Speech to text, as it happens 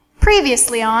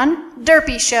Previously on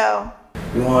Derpy Show.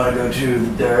 You wanna go to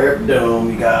the Derp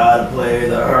Dome, you gotta play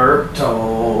the Herp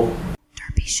toll.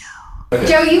 Derpy Show. Okay.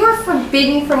 Joe, you were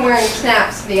forbidden from wearing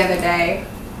snaps the other day.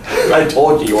 I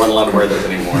told you weren't allowed to wear those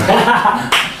anymore.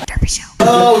 Derpy Show.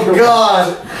 Oh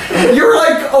god, you're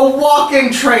like a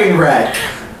walking train wreck.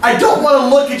 I don't want to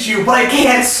look at you, but I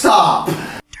can't stop.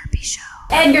 Derpy Show.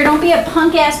 Edgar, don't be a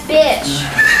punk ass bitch.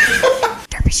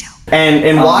 Derpy Show.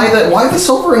 And why the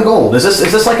silver and gold? Is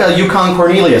this like a Yukon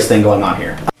Cornelius thing going on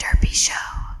here? Derpy Show.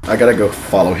 I gotta go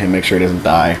follow him, make sure he doesn't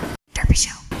die. Derpy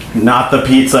Show. Not the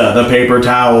pizza, the paper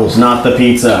towels, not the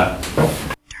pizza.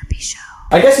 Derpy Show.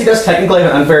 I guess he does technically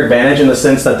have an unfair advantage in the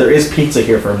sense that there is pizza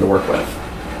here for him to work with.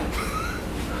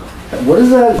 What is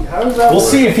that? How does that work?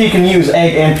 See if he can use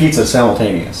egg and pizza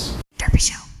simultaneous. Derpy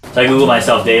Show. So I Google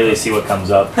myself daily to see what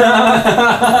comes up.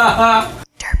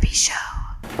 Derpy Show.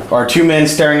 Are two men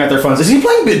staring at their phones. Is he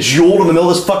playing Bejeweled in the middle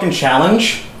of this fucking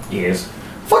challenge? He is.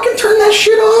 Fucking turn that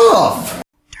shit off!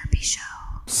 Derpy Show.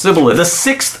 Syphilis. The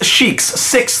sixth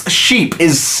sheep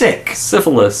is sick.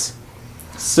 Syphilis.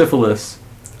 Syphilis.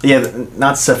 Yeah,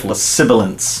 not syphilis,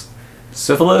 sibilance.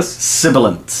 Syphilis?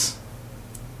 Sibilance.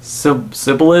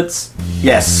 Sibilits?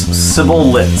 Yes,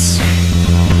 sibilance.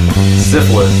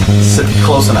 Syphilis.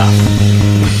 Close enough.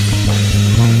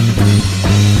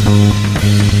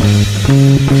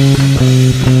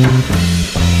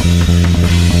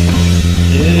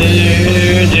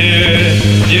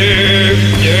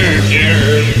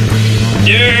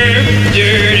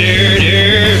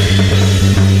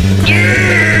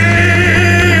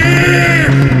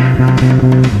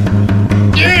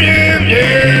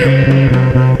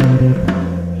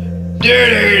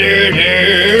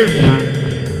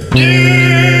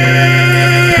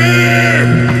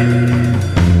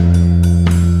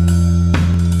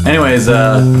 Anyways,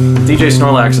 DJ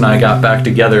Snorlax and I got back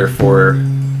together for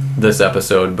this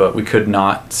episode, but we could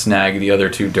not snag the other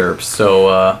two derps. So,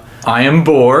 I am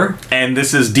Boar. And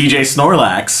this is DJ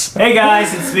Snorlax. Hey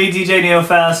guys, it's me, DJ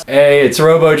Neofast. Hey, it's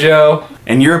Robo Joe.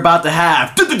 And you're about to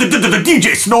have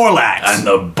DJ Snorlax. And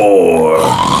the Boar.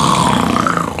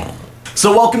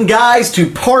 So welcome guys to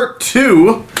part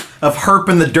 2 of Herp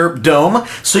in the Derp Dome.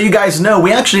 So you guys know,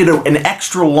 we actually did an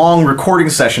extra long recording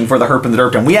session for the Herp in the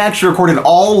Derp Dome. We actually recorded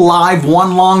all live,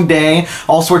 one long day,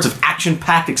 all sorts of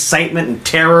action-packed excitement and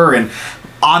terror and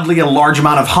oddly a large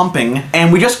amount of humping,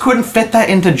 and we just couldn't fit that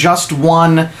into just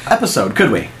one episode,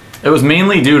 could we? It was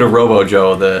mainly due to Robo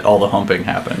Joe that all the humping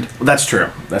happened. That's true,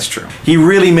 that's true. He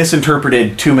really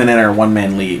misinterpreted 2 men enter, 1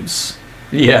 man leaves.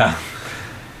 Yeah.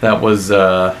 That was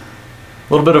a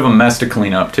little bit of a mess to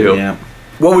clean up, too. Yeah.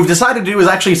 What we've decided to do is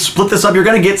actually split this up. You're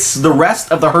going to get the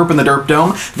rest of the Herp in the Derp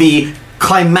Dome, the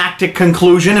climactic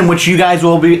conclusion in which you guys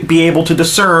will be able to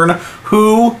discern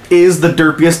who is the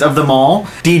derpiest of them all,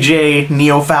 DJ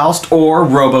Neofaust or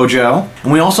Robo Joe.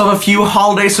 And we also have a few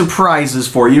holiday surprises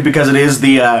for you because it is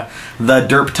the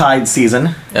Derp Tide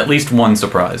season. At least one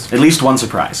surprise. At least one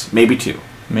surprise, maybe 2.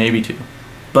 Maybe 2.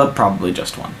 But probably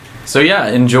just 1. So yeah,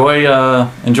 enjoy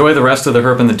the rest of the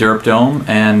Herp in the Derp Dome,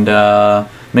 and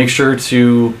make sure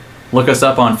to look us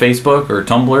up on Facebook or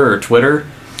Tumblr or Twitter.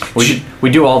 We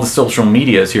do all the social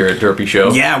medias here at Derpy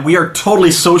Show. Yeah, we are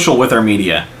totally social with our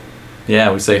media.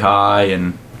 Yeah, we say hi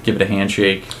and give it a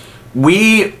handshake.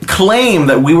 We claim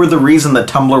that we were the reason that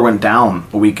Tumblr went down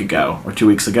a week ago or 2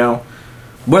 weeks ago.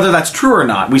 Whether that's true or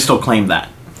not, we still claim that.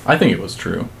 I think it was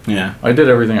true. Yeah. I did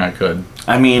everything I could.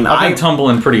 I mean, I've been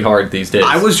tumbling pretty hard these days.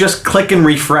 I was just click and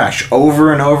refresh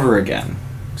over and over again.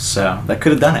 So, that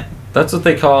could have done it. That's what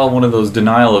they call one of those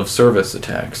denial of service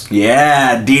attacks.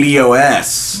 Yeah,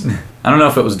 DDoS. I don't know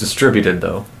if it was distributed,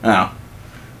 though. Oh.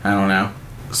 I don't know.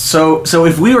 So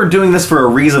if we were doing this for a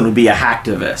reason, we'd be a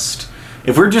hacktivist.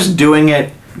 If we're just doing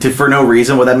it for no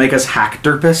reason, would that make us hack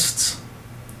derpists?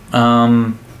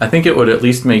 I think it would at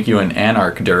least make you an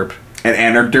anarch derp. An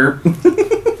anarch derp?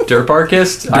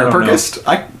 Derparchist? Derparchist?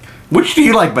 Which do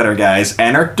you like better, guys?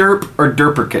 Anarch derp or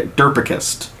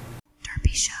derpicist?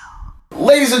 Derpy Show.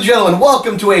 Ladies and gentlemen,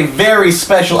 welcome to a very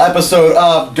special episode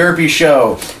of Derpy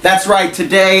Show. That's right,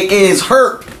 today is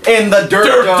Herp in the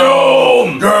Derp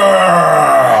Dome.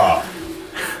 Yeah.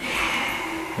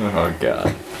 Oh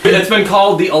god. It's been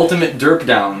called the ultimate derp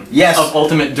down. Yes. Of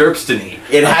ultimate derpstiny.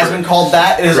 It has been called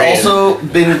that. It has also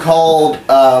been called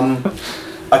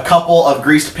a couple of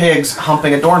greased pigs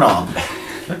humping a doorknob.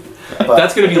 But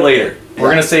that's gonna be later. We're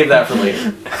gonna save that for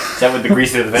later. Is that what the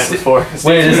grease of the vent was for?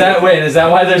 Wait, is that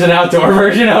why there's an outdoor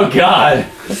version? Oh god.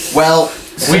 Well,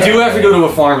 we do have to go to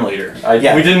a farm later.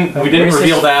 Yeah. We didn't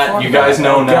reveal that. You guys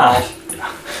know now.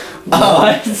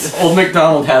 What? Old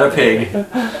MacDonald had a pig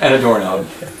and a doorknob.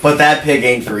 But that pig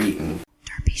ain't for eating.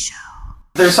 Derpy Show.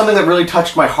 There's something that really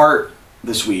touched my heart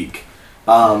this week.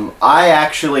 I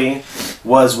actually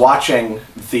was watching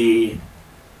the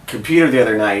computer the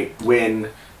other night when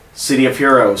City of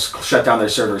Heroes shut down their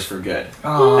servers for good.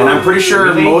 Oh, and I'm pretty sure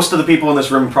really? most of the people in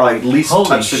this room probably at least Holy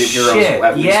touched City of Heroes shit,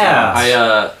 at least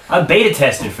yeah. once. I beta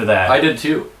tested for that. I did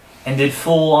too. And did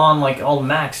full on like all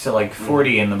max to like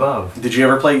 40 and above. Did you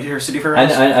ever play City of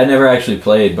Heroes? I never actually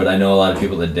played, but I know a lot of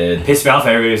people that did. Pissed me off.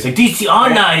 Everybody was like, DC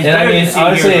Online is And better I mean, than City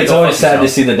honestly, Heroes." it's Go always fuck sad to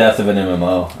yourself. see the death of an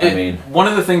MMO. I mean, One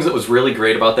of the things that was really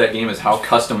great about that game is how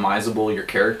customizable your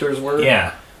characters were.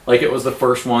 Yeah. Like, it was the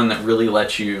first one that really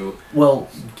let you Well,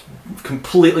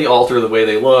 completely alter the way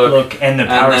they look. and the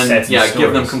power then, sets. And yeah,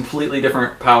 give them stories. completely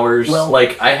different powers. Well-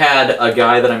 like, I had a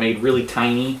guy that I made really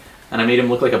tiny, and I made him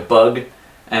look like a bug,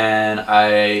 and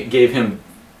I gave him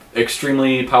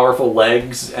extremely powerful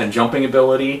legs and jumping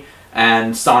ability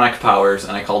and sonic powers,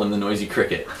 and I called him the Noisy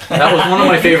Cricket. That was one of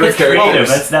my favorite That's creative. characters.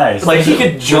 That's nice. Like, he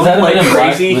could was jump that a like Men in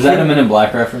Black? crazy. Was that a Men in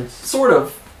Black reference? Sort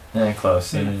of. Yeah,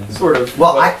 close. Yeah. Sort of.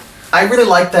 Well, I really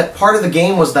liked that part of the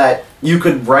game was that you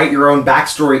could write your own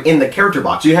backstory in the character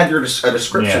box. You had your a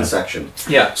description Yeah. section.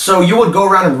 Yeah. So you would go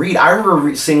around and read. I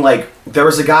remember seeing, like, there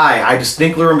was a guy, I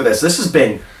distinctly remember this. This has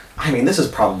been, I mean, this is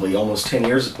probably almost 10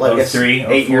 years, like, it's 03,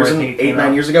 8 04, years, I think it 8, came 9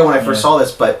 out. years ago when I first Yeah. saw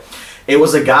this, but it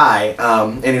was a guy,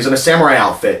 and he was in a samurai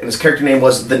outfit, and his character name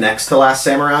was the next to last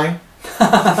samurai.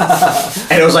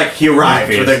 And it was like, he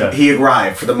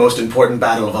arrived for the most important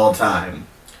battle of all time.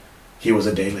 He was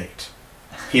a day late.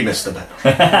 He missed the battle.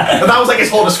 But that was like his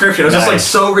whole description. It was just like Nice.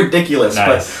 so ridiculous.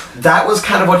 Nice. But that was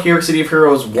kind of what City of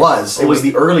Heroes was. It was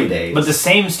the early days. But the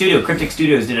same studio, Cryptic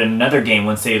Studios, did another game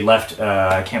once they left.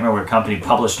 I can't remember what company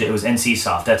published it. It was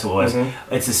NCSoft. That's what it was.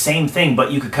 Mm-hmm. It's the same thing,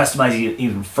 but you could customize it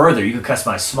even further. You could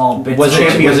customize small bits. Was of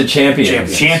it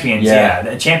Champions? Champions? Yeah.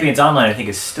 Yeah. The Champions Online, I think,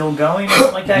 is still going or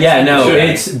something like that. Yeah, no, Should.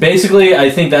 it's basically, I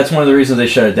think that's one of the reasons they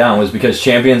shut it down was because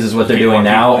Champions is what they're Get more doing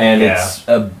now, people, and yeah.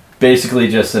 it's basically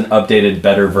just an updated,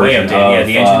 better way version updated. Yeah,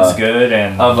 the engine's of, good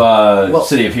and of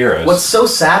City of Heroes. What's so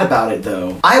sad about it,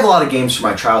 though, I have a lot of games from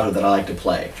my childhood that I like to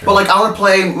play. But, like, I want to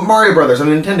play Mario Brothers on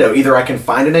Nintendo. Either I can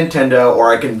find a Nintendo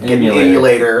or I can get an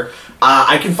emulator.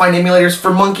 I can find emulators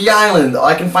for Monkey Island.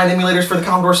 I can find emulators for the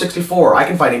Commodore 64. I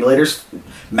can find emulators,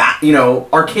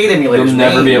 arcade emulators. You'll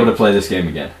never be able to play this game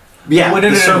again. Yeah, Well, no,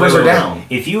 the no, no, servers wait, are wait, wait. down.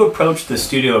 If you approach the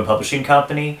studio and publishing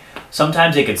company,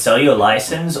 sometimes they could sell you a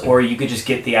license, or you could just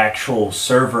get the actual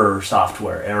server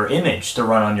software or image to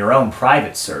run on your own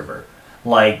private server.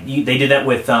 Like they did that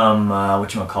with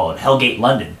whatchamacallit, Hellgate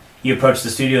London. You approach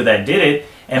the studio that did it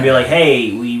and be like,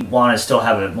 "Hey, we want to still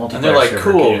have a multiplayer." And they're like,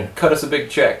 server. cool, Can you-" cut us a big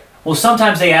check. Well,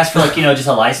 sometimes they ask for just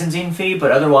a licensing fee,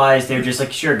 but otherwise they're just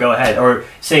like, sure, go ahead. Or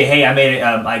say, hey, I made it.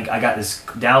 I got this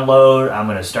download. I'm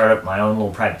gonna start up my own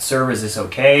little private server. Is this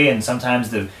okay? And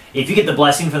sometimes if you get the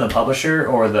blessing from the publisher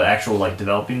or the actual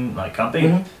developing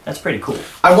company, that's pretty cool.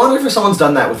 I wonder if someone's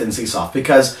done that with NCSoft,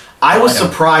 because I was I know.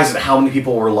 surprised at how many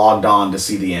people were logged on to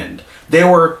see the end. There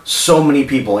were so many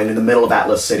people in the middle of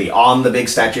Atlas City, on the big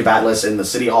statue of Atlas in the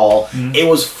city hall. It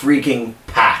was freaking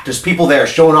packed. Just people there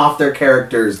showing off their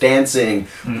characters, dancing,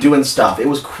 doing stuff. It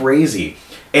was crazy.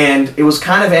 And it was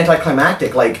kind of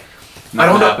anticlimactic. Like, I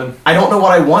don't know. Happened. I don't know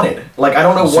what I wanted. Like, I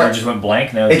don't know Server what. just went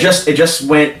blank. No, It just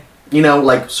went,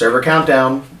 server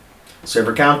countdown,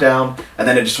 and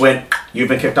then it just went, you've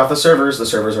been kicked off the servers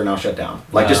are now shut down.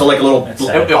 Like, just a little... That's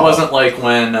sad. It wasn't like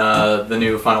when the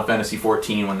new Final Fantasy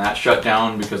XIV, when that shut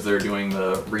down because they're doing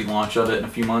the relaunch of it in a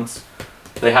few months.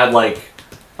 They had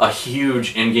a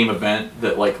huge in-game event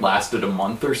that lasted a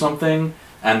month or something,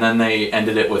 and then they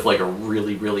ended it with a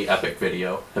really, really epic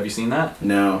video. Have you seen that?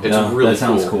 No. It's really that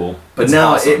sounds cool. But It's no,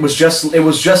 awesome. it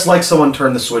was just like someone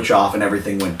turned the switch off and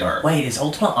everything went dark. Wait, is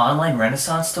Ultimate Online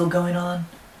Renaissance still going on?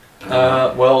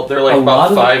 Well, they're A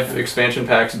lot about of 5 expansion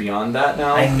packs beyond that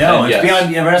now. I know and it's yes.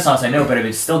 beyond Renaissance. I know, but if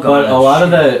it's still going But on,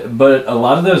 a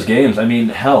lot of those games, I mean,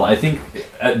 hell, I think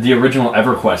the original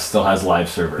EverQuest still has live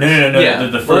servers. No. Yeah.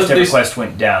 The Well, first they- EverQuest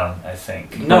went down, I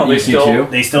think. No, they still...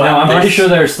 They still No, have. I'm pretty sure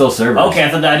there's still servers. Okay,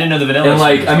 I didn't know the vanilla. And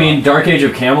servers I mean, were. Dark Age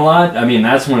of Camelot, I mean,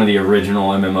 that's one of the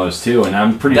original MMOs too, and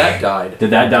I'm pretty That died.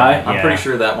 Did that die? I'm Yeah. pretty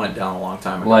sure that went down a long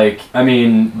time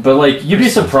ago. You'd be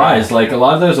surprised. A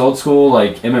lot of those old school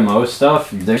MMO stuff,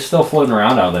 they're still floating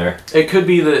around out there. It could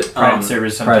be that... private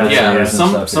servers sometimes. private Yeah, servers and some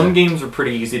stuff, some yeah. games are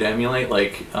pretty easy to emulate.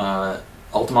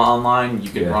 Ultima Online, you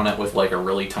could run it with a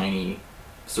really tiny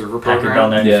server Packer Bell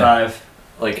program. 95.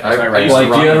 I right, used right. to Like,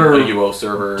 do run you ever- a UO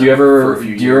server. Do you for a few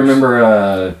you years.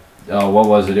 remember what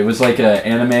was it? It was like an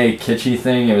anime kitschy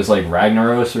thing. It was like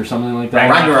Ragnaros or something like that.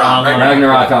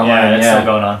 Ragnarok Online, Yeah, that's yeah. still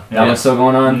going on. That one's still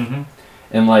going on. Mhm.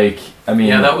 And I mean,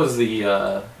 Yeah, that was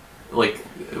the like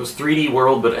it was 3D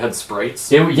world, but it had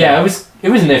sprites. It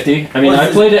was nifty. I mean, Well,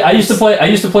 I played it. I used to play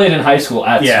it in high school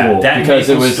at school that because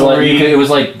it was story, like it was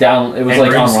like down. It was and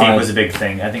like RuneScape online. was a big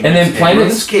thing. I think. And then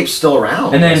RuneScape's still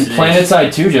around. And then Yes, it is.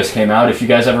 PlanetSide 2 just came out. If you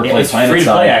guys ever played it's free to PlanetSide,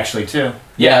 play actually too.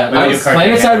 Yeah, Mario Kart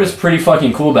PlanetSide game. was pretty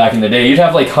fucking cool back in the day. You'd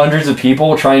have like hundreds of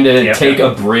people trying to take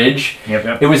a bridge.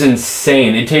 Yep. It was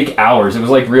insane. It'd take hours. It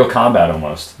was like real combat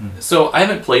almost. So I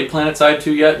haven't played PlanetSide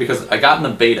 2 yet because I got in the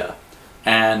beta,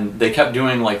 and they kept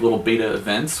doing like little beta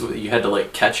events. You had to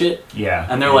like catch it. Yeah.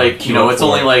 And they're like, you know, it's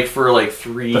only like for like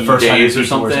 3 the first days or 100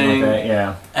 people something. like that,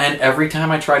 yeah. And every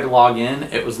time I tried to log in,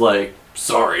 it was like,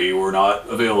 sorry, we're not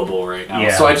available right now.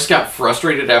 Yeah. So I just got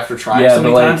frustrated after trying Yeah, so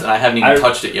many but, like, times, and I haven't even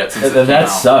touched it yet since it came that out.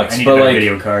 sucks. I need but a better like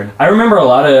video card. I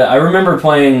remember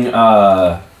playing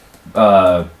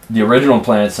the original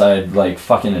PlanetSide like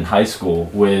fucking in high school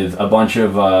with a bunch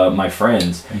of my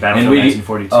friends. And Battlefield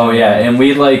 1942. Oh yeah, and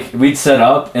we'd set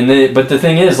up, and but the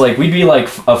thing is, like, we'd be like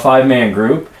a 5-man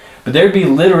group, but there'd be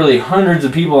literally hundreds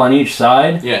of people on each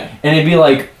side. Yeah. And it'd be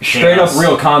like straight up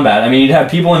real combat. I mean, you'd have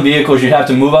people in vehicles, you'd have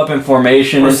to move up in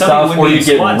formation and stuff, or you'd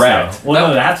get wrecked. Well,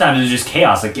 no, half time it was just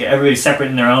chaos. Like everybody's separate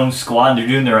in their own squad, and they're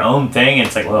doing their own thing. And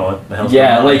it's like, well, what the hell's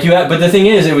Yeah, going on? like you had, but the thing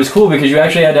is, it was cool because you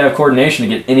actually had to have coordination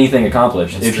to get anything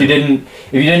accomplished. That's If true. you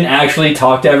didn't actually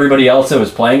talk to everybody else that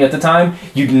was playing at the time,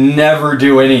 you'd never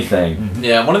do anything.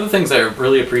 Yeah, one of the things I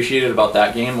really appreciated about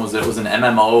that game was it was an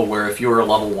MMO where if you were a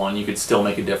level 1, you could still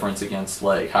make a difference against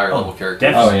like higher level characters.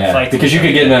 definitely. Oh yeah, Fight because you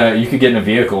could get in a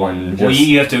vehicle and just Well,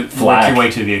 you have to work flak. your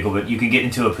way to the vehicle, but you can get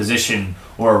into a position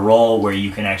or a role where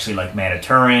you can actually like man a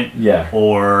turret, Yeah.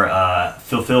 or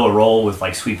fulfill a role with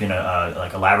like sweeping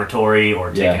like a laboratory or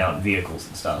taking Yeah. out vehicles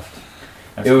and stuff.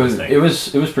 That's It the was thing. it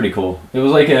was pretty cool. It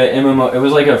was like a MMO. It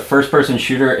was like a first-person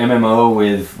shooter MMO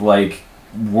with like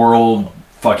world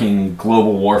fucking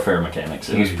global warfare mechanics.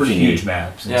 It was pretty huge neat.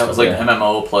 maps. and Yeah, it was stuff. like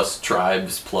MMO plus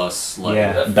Tribes plus like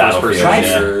Yeah. Battlefield, first-person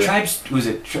yeah. shooter. Tribes was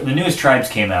it? The newest Tribes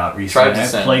came out recently.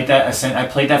 Tribes Ascent. I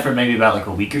played that for maybe about like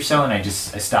a week or so, and I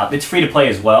stopped. It's free to play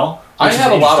as well. I which is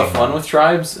had a lot of interesting. fun with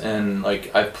Tribes, and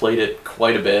like I've played it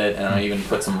quite a bit, and I even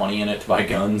put some money in it to buy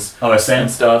guns Oh, and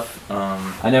Ascent. stuff.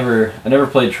 I never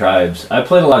played Tribes. I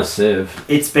played a lot of Civ.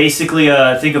 It's basically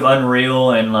think of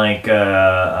Unreal and like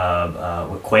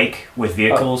Quake with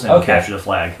vehicles and okay. capture the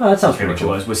flag. Oh, that sounds Pretty pretty much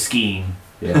cool. it was with skiing.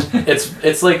 Yeah.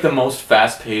 it's like the most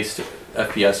fast-paced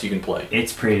FPS you can play.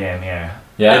 It's pretty damn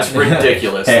Yeah. It's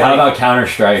ridiculous. Hey, how Like, about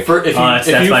Counter-Strike? for if you, that's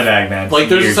if you my bag, man. like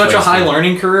there's Years such a high wasted.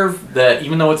 learning curve that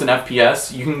even though it's an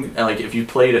FPS, you can like if you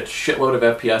played a shitload of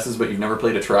FPSs but you've never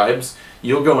played a Tribes,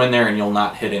 you'll go in there and you'll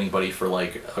not hit anybody for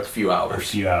like a few A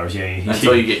hours few hours, yeah.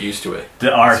 until you get used to it.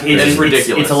 The arc. It's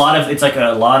ridiculous. It's a lot of. It's like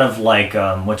a lot of like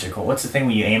what's it called? What's the thing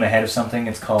when you aim ahead of something?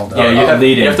 It's called. Yeah, you have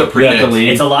you have to You have predict. to lead.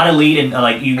 It's a lot of lead and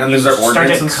like you. And you there's there start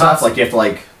ordnance to and cut- stuff. Like you have to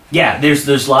like. Yeah,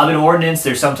 there's lobbing ordnance.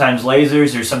 There's sometimes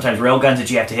lasers. There's sometimes railguns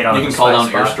that you have to hit on. You the can call down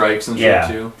spot. airstrikes and Yeah.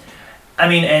 shit too. I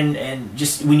mean, and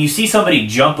just when you see somebody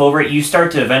jump over it, you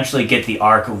start to eventually get the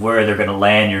arc of where they're going to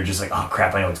land. You're just like, oh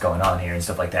crap, I know what's going on here and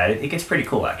stuff like that. It gets pretty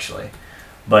cool actually.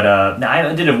 But no,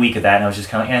 I did a week of that and I was just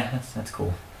kind of like, yeah, that's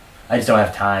cool. I just don't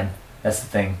have time. That's the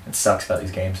thing. It sucks about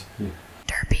these games.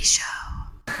 Derpy Show.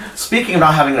 Speaking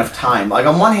about having enough time, like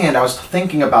on one hand, I was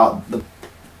thinking about the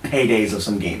heydays of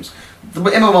some games. The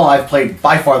MMO I've played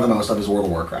by far the most of is World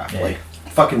of Warcraft. Yeah. Like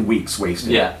fucking weeks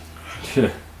wasted. Yeah.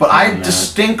 But I man.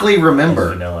 distinctly As remember,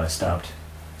 vanilla stopped.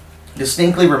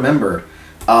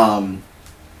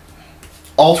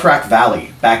 All-Track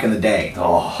Valley back in the day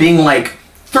being like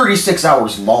 36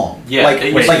 hours long. Yeah, like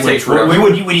it it's like takes forever.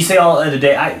 Would you say all of the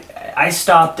day? I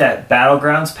stopped at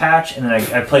Battlegrounds patch and then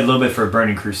I played a little bit for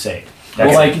Burning Crusade.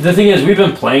 Well, like the thing is, we've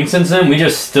been playing since then. We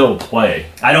just still play.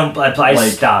 I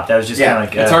like- stopped. That was just Yeah, kind of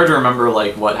like It's hard to remember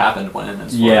like what happened when.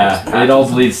 As far Yeah, as it all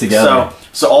bleeds together.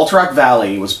 So All-Track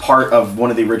Valley was part of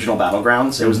one of the original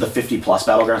Battlegrounds. It was the 50 plus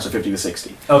Battlegrounds, so 50 to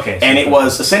 60. Okay, so And it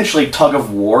was essentially tug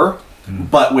of war,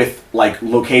 but with like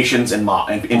locations and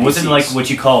and NPCs. wasn't like what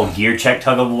you call gear check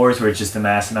tug of wars, where it's just a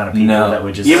mass amount of people No. that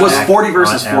would just. It was stack 40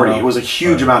 versus on 40. ammo It was a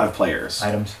huge or amount of players.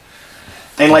 items.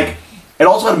 And like, it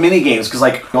also had mini games because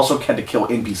like you also had to kill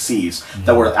NPCs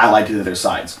that were allied to the other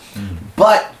sides.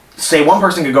 But say one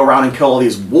person could go around and kill all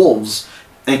these wolves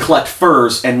and collect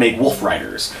furs and make wolf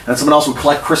riders, and someone else would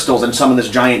collect crystals and summon this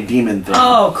giant demon thing.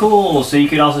 Oh, cool! So you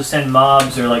could also send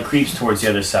mobs or like creeps towards the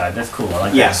other side. That's cool. I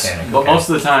like Yes. that mechanic. But Okay. most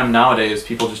of the time nowadays,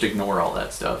 people just ignore all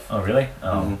that stuff. Oh, really?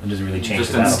 Oh, it doesn't really change.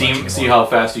 Just the in battle steam, much see anymore. how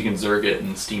fast you can zerg it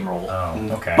and steamroll.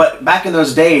 Oh, okay. But back in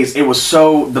those days, it was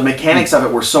so the mechanics of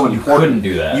it were so important. couldn't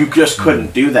do that. You just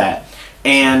couldn't do that.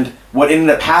 And what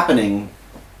ended up happening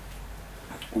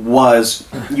was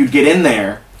you'd get in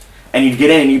there, and you'd get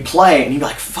in and you'd play, and you'd be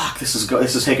like, "Fuck, this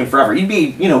is taking forever." You'd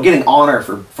be, getting honor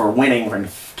for winning and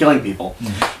killing people.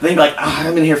 Then you'd be like,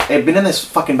 I've been in this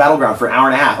fucking battleground for an hour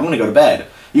and a half. I'm gonna go to bed.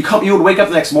 You would wake up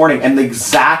the next morning, and the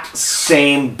exact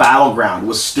same battleground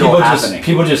was still happening.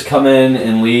 People just come in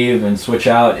and leave and switch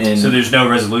out, and So there's no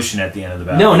resolution at the end of the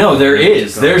battle. no, there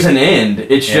is. There's an end.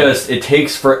 It's just it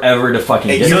takes forever to fucking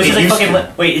get. So It it's used like to.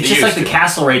 fucking it's just like the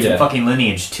castle raids in fucking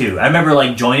Lineage 2. I remember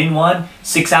like joining one.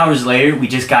 6 hours later, we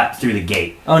just got through the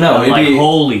gate. Oh no! I'm like, Maybe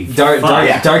holy Dark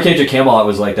Age of Camelot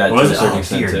was like that to Was a it? certain Oh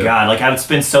extent dear too. God! Like I would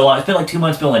spend so long. I spent like 2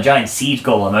 months building a giant siege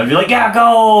golem. I'd be like, yeah,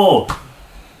 go.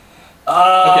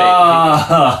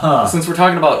 Since we're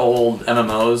talking about old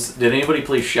MMOs, did anybody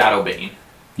play Shadowbane?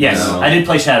 Yes, No. I did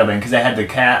play Shadowbane because I had the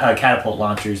catapult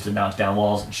launchers to knock down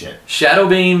walls and shit.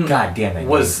 Shadowbane God damn it!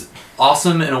 was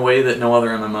awesome in a way that no other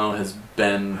MMO has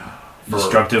been for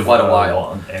destructive quite a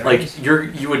while. areas.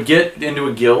 Like you would get into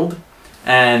a guild,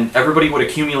 and everybody would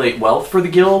accumulate wealth for the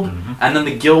guild, and then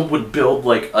the guild would build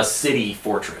like a city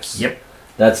fortress. Yep.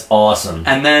 That's awesome.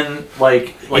 And then like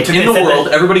It in the said world,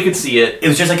 that- everybody could see it. It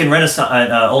was just like in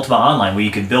Ultima Online, where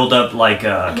you could build up like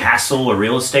a castle or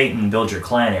real estate and build your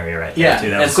clan area right there too.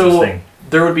 That and was the coolest so thing.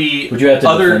 there would be Would you have to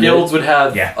other defend guilds it? would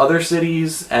have Yeah. other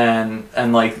cities, and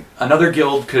like another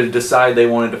guild could decide they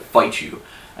wanted to fight you,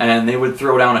 and they would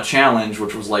throw down a challenge,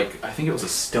 which was like I think it was a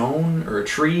stone or a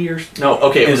tree or it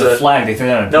It was a flag. They threw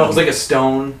that on. no, it was like a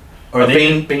stone Or a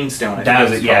they- bane stone. I think That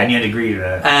was it's it. Yeah, called. and you had to agree to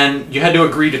that. And you had to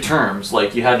agree to terms.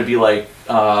 Like you had to be like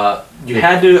you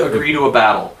had to agree to a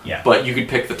battle. Yeah. But you could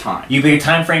pick the time. You pick a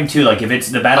time frame too. Like if it's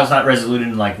the battle's not resolute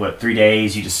in like 3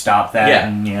 days, you just stop that. Yeah.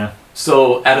 And,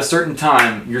 So at a certain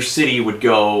time, your city would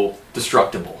go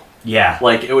destructible. Yeah.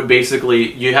 Like it would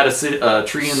basically, you had a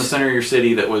tree in the center of your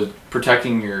city that was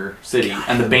protecting your city,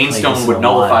 and the bane played stone this would in a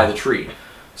nullify while. the tree.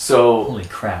 So Holy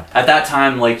crap. at that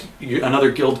time, like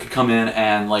another guild could come in,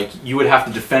 and like you would have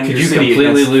to defend Could your you city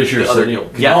completely against lose your the other city? guild.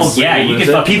 Could you Yes. Oh yeah, you lose could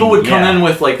it? fucking. People would come yeah. in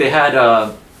with like they had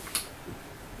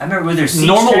I remember with their siege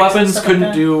normal checks and weapons stuff couldn't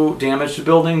like that. do damage to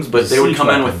buildings, but they would Siege come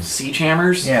in weapons. with siege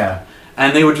hammers. Yeah.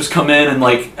 And they would just come in and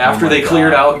like after my they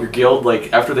cleared God. out your guild,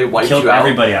 like after they wiped Killed you out,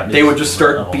 everybody out. they would just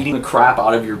start Level. beating the crap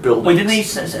out of your buildings. Wait, didn't they?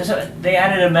 So they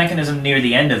added a mechanism near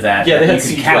the end of that. Yeah, that they had you could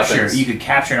siege capture. weapons. You could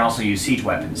capture and also use siege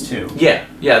weapons too. Yeah,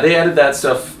 they added that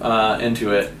stuff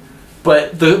into it.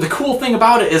 But the cool thing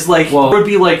about it is like Well- there would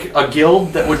be like a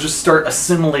guild that would just start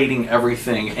assimilating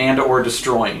everything and or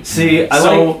destroying. See,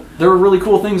 So there were really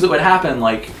cool things that would happen.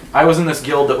 Like I was in this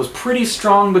guild that was pretty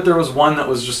strong, but there was one that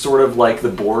was just sort of like the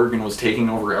Borg and was taking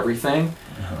over everything.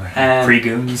 And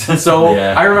Pre-goons. so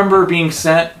Yeah. I remember being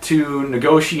sent to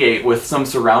negotiate with some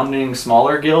surrounding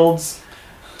smaller guilds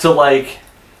to like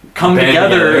come Band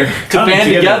together together. to Come band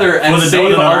together together and for the save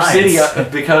Northern our Alliance. city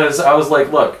because I was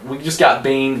like, look, we just got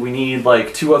baned. We need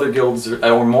like 2 other guilds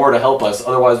or more to help us.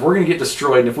 Otherwise, we're gonna get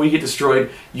destroyed. And if we get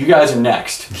destroyed, you guys are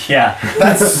next. yeah.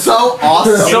 That's so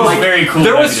awesome. It was very cool.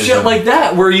 There was mechanism. shit like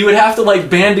that where you would have to like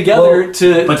band together Well,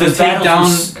 to But the take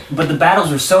battles down. but the battles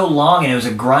were so long, and it was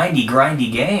a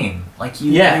grindy game. Like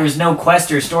Yeah. there was no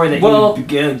quest or story that Well-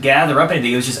 you would gather up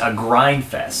anything. It was just a grind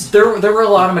fest. There were a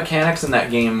lot of mechanics in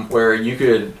that game where you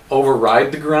could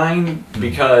override the grind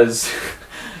because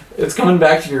it's coming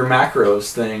back to your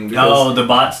macros thing. because Oh, the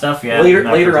bot stuff. Yeah. later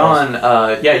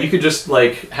Macros. on, you could just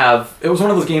like have. It was one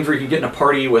of those games where you could get in a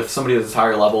party with somebody that's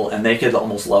higher level, and they could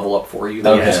almost level up for you. They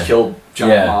Okay. just killed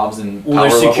giant Yeah. mobs and Well, their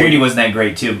power security level. wasn't that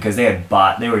great too because they had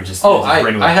bot. They were just. Oh, it was just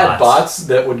ridden with I had bots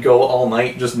that would go all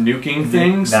night just nuking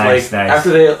things. Nice, like nice. after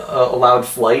they allowed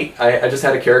flight, I just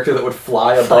had a character that would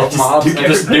fly above Just mobs nuke and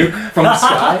just everybody. nuke from the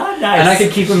sky, Nice. and I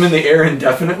could keep them in the air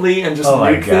indefinitely and just Oh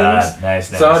my nuke god! things.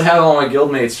 Nice, nice. So I would have all my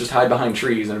guildmates just hide behind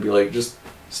trees and I'd be like, just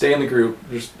stay in the group,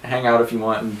 just hang out if you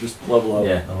want, and just level up.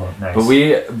 Yeah. Oh, nice.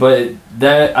 But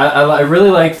that I really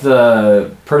like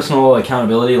the personal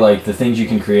accountability, like the things you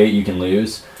can create, you can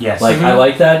lose. yes. Like I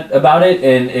like that about it,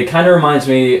 and it kind of reminds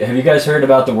me. Have you guys heard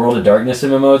about the World of Darkness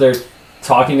MMO? They're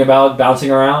talking about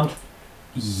bouncing around,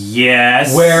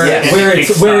 yes. where Yes.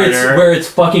 Kickstarter. where it's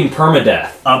fucking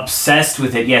permadeath. Obsessed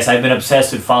with it. Yes, I've been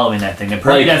obsessed with following that thing. The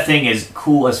permadeath thing is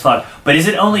cool as fuck. But is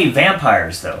it only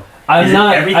vampires though? I'm Is it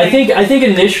not. everything? I think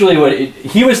initially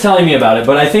he was telling me about it,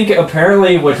 but I think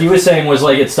apparently what he was saying was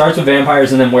like it starts with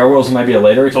vampires and then werewolves might be a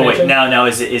later But expansion. wait, now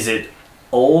is it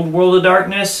old World of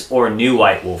Darkness or new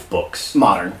White Wolf books?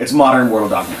 modern. It's modern World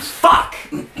of Darkness. Fuck.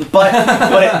 But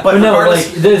But no,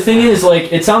 regardless- like the thing is,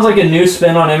 like it sounds like a new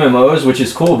spin on MMOs, which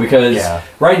is cool because Yeah.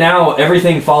 right now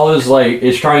everything follows like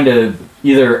it's trying to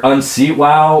either unseat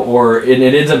WoW or it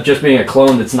ends up just being a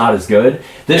clone that's not as good.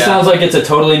 This Yeah. sounds like it's a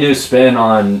totally new spin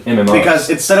on MMOs. because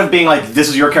instead of being like this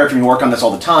is your character and you work on this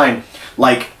all the time,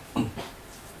 like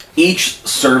each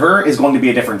server is going to be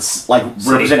a different,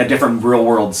 represent a different real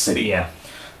world city. Yeah.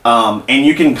 And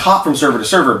you can hop from server to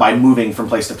server by moving from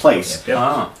place to place.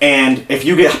 Yep. And if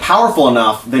you get powerful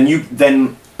enough,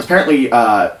 then apparently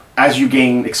as you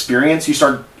gain experience, you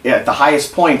start at the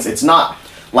highest points. It's not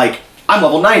like I'm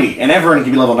level 90 and everyone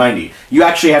can be level 90. You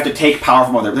actually have to take power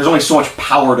from other. There's only so much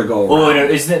power to go around. Well,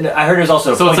 isn't it, I heard there's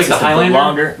also So it's like the Highlander?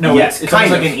 longer. No, Yeah, it's kind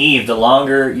almost of. like an Eve. The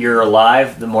longer you're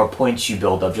alive, the more points you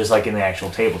build up, just like in the actual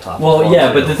tabletop. Well, as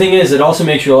yeah, too. but the thing is, it also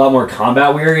makes you a lot more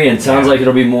combat weary, and sounds like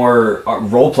it'll be more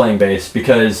role playing based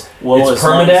because Well, it's as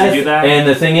long as permadeath. you do that- And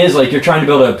the thing is, like, you're trying to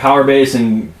build a power base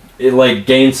and it like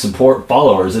gains support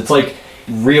followers. It's like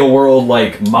real world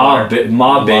like mob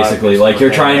basically. Like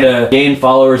you're trying to gain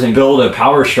followers and build a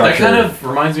power That structure. kind of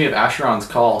reminds me of Asheron's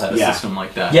Call had a Yeah. system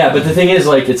like that. Yeah, but the thing is,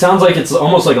 like, it sounds like it's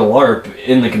almost like a LARP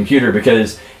in the computer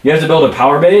because you have to build a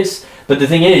power base. But the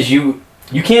thing is, you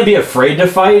can't be afraid to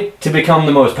fight to become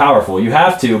the most powerful. You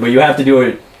have to, but you have to do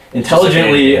it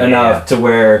intelligently Yeah. enough to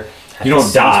where you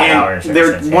don't die.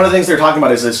 And one of the things they're talking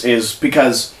about is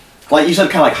because, like you said,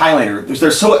 kind of like Highlander.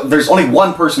 There's only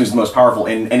one person who's the most powerful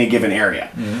in any given area,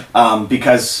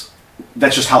 because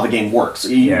that's just how the game works.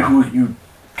 You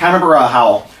kind of remember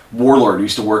how Warlord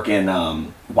used to work in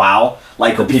WoW.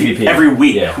 Like The PvP. every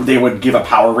week Yeah. they would give a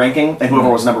power ranking, and whoever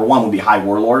was number one would be High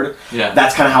Warlord. Yeah.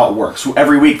 That's kind of how it works. So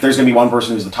every week there's going to be one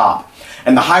person who's the top,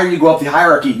 and the higher you go up the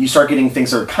hierarchy, you start getting things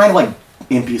that are kind of like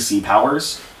NPC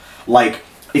powers, like.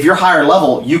 If you're higher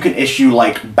level, you can issue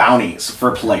like bounties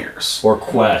for players Or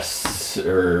quests,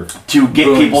 or to get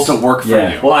Boons. people to work for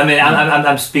Yeah. you. Well, I mean,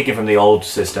 I'm speaking from the old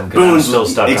system because I'm Boons, still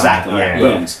stuck exactly. on it. Yeah,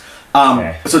 Okay. boons.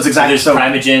 Okay. So it's exactly There's so.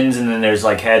 primogens, and then there's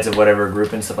like heads of whatever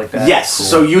group and stuff like that. Yes. Cool.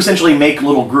 So you essentially make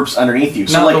little groups underneath you.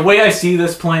 So Now, like, the way I see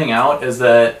this playing out is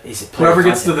that Is it player whoever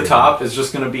gets to the content? top is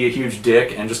just going to be a huge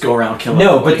dick and just go around killing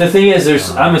no. everybody. But the thing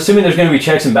is, I'm assuming there's going to be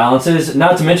checks and balances.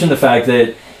 Not to mention the fact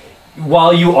that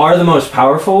while you are the most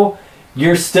powerful,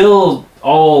 you're still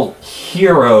all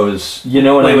heroes. You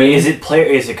know what I mean? Wait, is it player?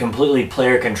 Is it completely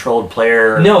player controlled?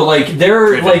 Player? No, like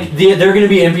they're Driven. they're going to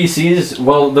be NPCs.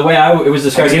 Well, the way it was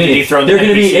described to Like, me, dethrone they're the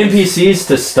going to be NPCs? NPCs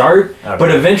to start, Okay. but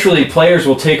eventually players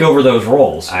will take over those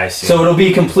roles. I see. So it'll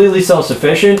be completely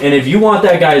self-sufficient. And if you want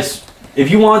that guy's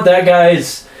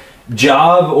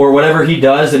job or whatever he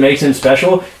does that makes him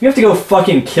special, you have to go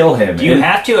fucking kill him. Do you And-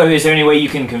 have to, or is there any way you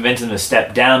can convince him to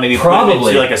step down? Maybe Probably. put him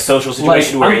into like a social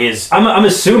situation where he is. I'm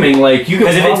assuming like you could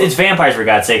Because if it's vampires for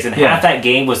God's sakes, and Yeah. half that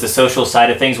game was the social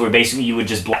side of things, where basically you would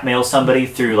just blackmail somebody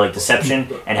through like deception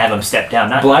and have them step down,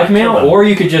 not blackmail, kill them. or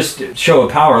you could just show a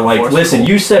power like, Force listen, cool.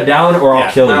 you step down or I'll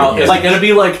Yeah. kill Now, you. is it going to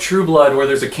be like True Blood where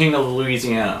there's a king of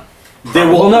Louisiana? there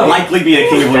will Well, no. likely be a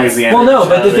King of Louisiana. Well, no,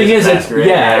 but the thing is, Masquerade,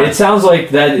 yeah, it sounds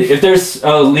like that if there's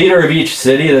a leader of each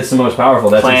city that's the most powerful,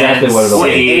 that's Clans, exactly what it'll Well,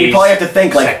 be. and you probably have to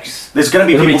think like Sex. there's going to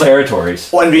be It'll be people. territories.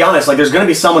 Well, and be honest, like there's going to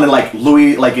be someone in like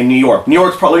in New York. New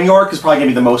York is probably going to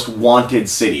be the most wanted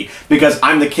city because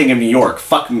I'm the king of New York.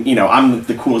 Fuck, I'm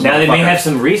the coolest. Now they may motherfucker. have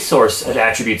some resource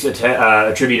attributes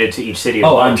attributed to each city. As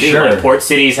Oh, well, I'm too. sure. Like port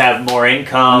cities have more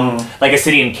income. Like a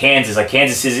city in Kansas, like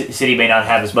Kansas City may not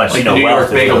have as much, Like wealth. New York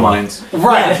as bagel well. mines.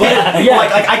 Right, but Yeah.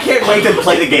 like I can't wait to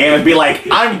play the game and be like,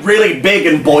 I'm really big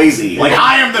in Boise. Like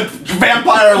I am the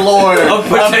vampire lord of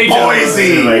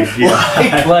Boise.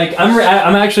 Like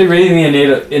I'm actually reading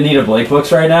the Anita Blake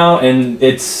books right now, and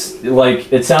it's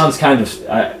like it sounds kind of.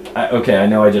 Okay, I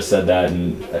know I just said that,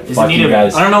 and fuck you Anita-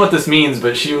 guys. I don't know what this means,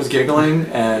 but she was giggling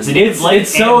and Is it Blake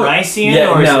It's so Anarician, yeah,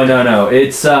 or is it- no.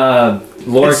 It's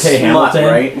Laura It's K. smut, Hamilton,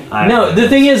 right? I No, don't the know.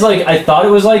 thing is, like, I thought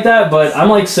it was like that, but I'm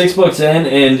like 6 books in,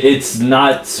 and it's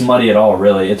not smutty at all,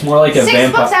 really. It's more like a 6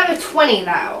 vampire. books out of 20,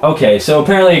 though. Okay, so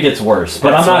apparently it gets worse,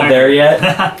 but That's I'm not fine. there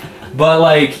yet. But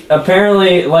like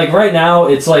apparently, like right now,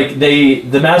 it's like the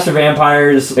master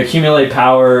vampires accumulate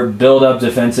power, build up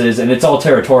defenses, and it's all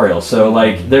territorial. So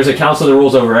like there's a council that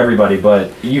rules over everybody,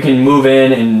 but you can move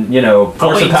in and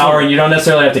force wait a power, until- and you don't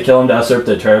necessarily have to kill them to usurp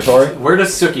the territory. where does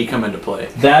Suki come into play?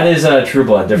 That is a True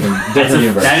Blood, different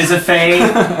universe. That is a Fae,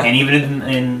 and even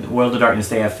in World of Darkness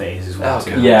they have Faes as well. Oh,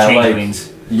 too. God. Yeah, like-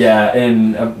 Changelings. Yeah,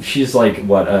 and she's like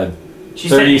what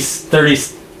She's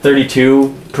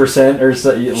 32% or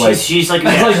so. Like she's like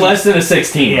it's like less than a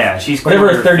 16. Yeah, she's Whatever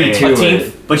cooler a 32 Fae.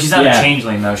 is. But she's not Yeah. a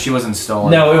changeling though. She wasn't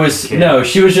stolen. No, it was Kid. no.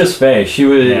 She was just Fae. She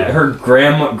was Yeah. her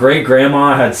great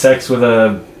grandma had sex with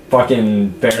a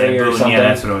fucking fairy or something. Yeah,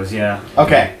 that's what it was. Yeah.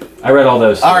 Okay. I read all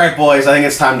those. All right, boys. I think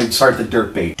it's time to start the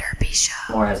dirt bait. Derpy Show.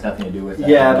 More has nothing to do with that.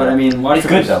 Yeah, but I mean, it's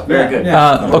good though. Very good.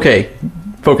 Okay,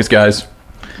 focus, guys.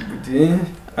 Yeah.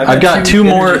 I've got two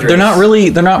more. They're not really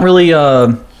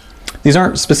these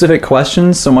aren't specific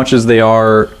questions so much as they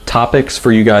are topics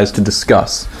for you guys to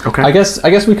discuss. Okay. I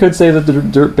guess we could say that the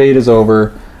debate is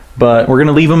over, but we're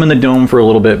gonna leave them in the dome for a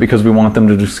little bit because we want them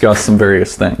to discuss some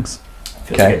various things.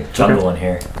 Feels like a jungle in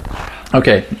here.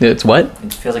 Okay, it's what?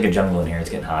 It feels like a jungle in here. It's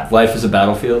getting hot. Life is a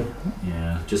battlefield.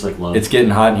 Yeah, just like love. It's getting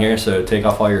hot in here, so take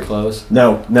off all your clothes.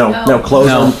 No.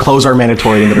 Clothes are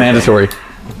mandatory in the Mandatory.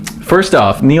 First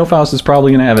off, Neofaust is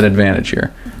probably gonna have an advantage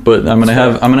here, but I'm gonna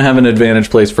have an advantage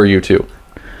placed for you too.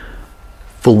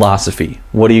 Philosophy.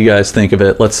 What do you guys think of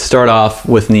it? Let's start off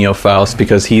with Neofaust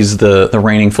because he's the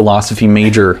reigning philosophy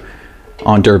major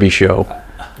on Derpy Show.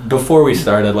 Before we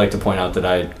start, I'd like to point out that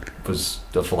I was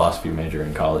the philosophy major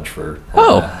in college for.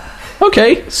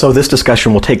 Okay. So this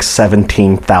discussion will take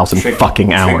 17,000 fucking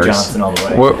Trick hours. Johnson all the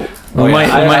way. We might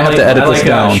have to edit this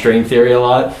down. String theory a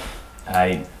lot.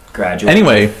 I graduated.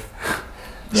 Anyway,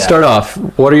 Yeah. start off.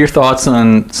 What are your thoughts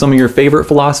on some of your favorite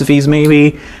philosophies?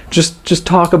 Maybe just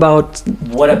talk about.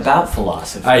 What about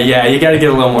philosophy? Yeah, you got to get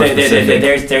a little more specific.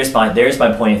 There's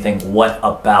my point of thing. What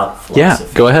about Yeah,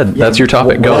 philosophy? go ahead. That's your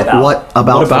topic. Go. What about- What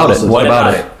about What about it? philosophy? What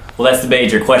about it? Well, that's the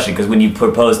major question, because when you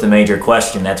propose the major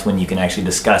question, that's when you can actually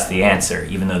discuss the answer,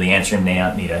 even though the answer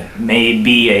may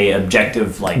be a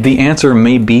objective, like, The answer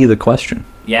may be the question.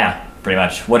 yeah, pretty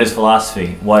much. What is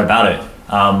philosophy? What about it?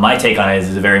 My take on it is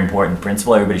it's a very important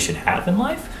principle everybody should have in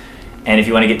life. And if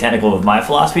you want to get technical with my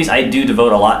philosophies, I do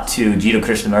devote a lot to Jiddu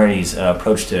Krishnamurti's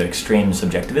approach to extreme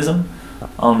subjectivism,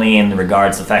 only in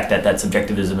regards to the fact that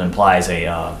subjectivism implies a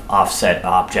offset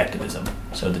objectivism.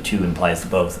 So the two implies the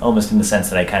both, almost in the sense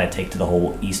that I kind of take to the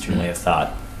whole Eastern way of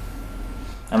thought.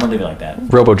 I'm gonna leave it like that.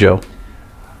 Robo Joe.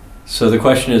 So the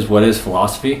question is, what is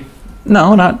philosophy?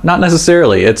 No, not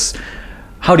necessarily. It's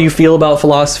how do you feel about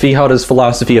philosophy? How does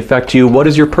philosophy affect you? What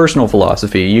is your personal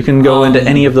philosophy? You can go into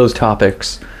any of those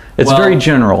topics. It's well, very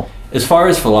general. As far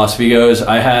as philosophy goes,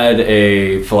 I had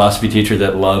a philosophy teacher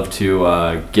that loved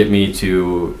to get me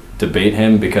to debate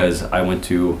him because I went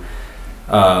to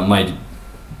my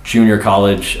junior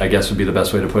college, I guess would be the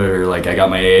best way to put it, or like I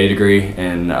got my AA degree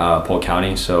in Polk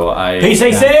County, so I...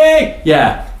 PCC!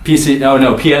 Yeah, PSC now.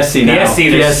 PSC,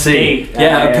 the state.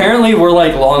 Yeah, apparently we're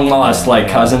like long lost like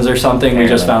cousins or something. We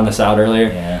just found this out earlier.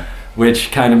 Yeah.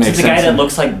 Which kind of makes Is the sense. guy that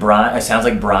looks like Brian? Sounds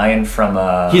like Brian from.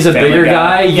 He's a Family bigger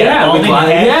guy. Yeah, balding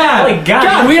head. yeah. Like,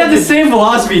 God, we had the same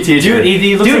philosophy teacher. Dude,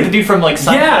 he looks like the dude from like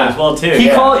Seinfeld as well too. He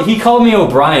called me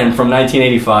O'Brien from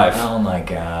 1985. Oh my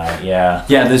God, yeah.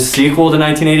 Yeah, the sequel to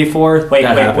 1984.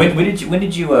 When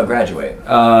did you graduate?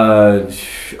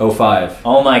 05.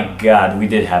 Oh my God, we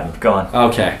did have it. Go on.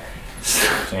 Okay.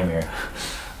 Same here.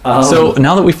 So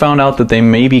now that we found out that they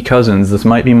may be cousins, this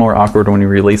might be more awkward when we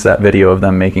release that video of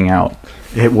them making out.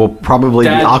 It will probably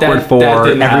be awkward for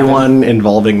everyone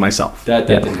involving myself. That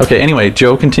didn't Okay, anyway,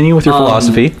 Joe, continue with your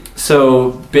philosophy.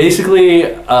 So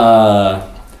basically, I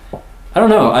don't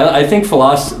know. I think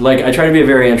philosophy, like I try to be a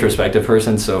very introspective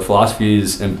person, so philosophy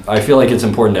is, I feel like it's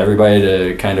important to everybody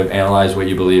to kind of analyze what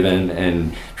you believe in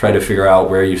and try to figure out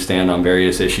where you stand on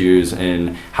various issues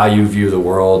and how you view the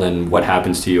world and what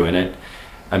happens to you in it.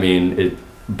 I mean,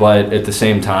 but at the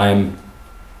same time,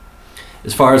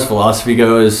 as far as philosophy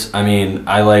goes, I mean,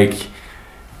 I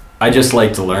just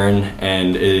like to learn,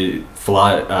 and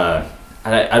I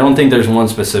don't think there's one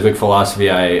specific philosophy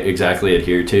I exactly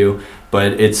adhere to,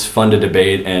 but it's fun to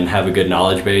debate and have a good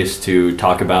knowledge base to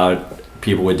talk about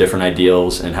people with different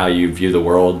ideals and how you view the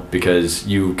world, because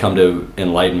you come to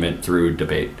enlightenment through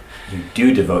debate. You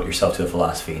do devote yourself to a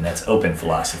philosophy, and that's open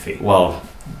philosophy. Well,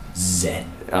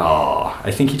 Zen. Oh,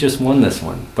 I think you just won this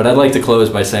one. But I'd like to close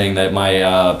by saying that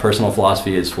my personal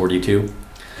philosophy is 42.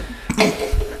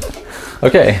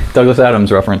 Okay, Douglas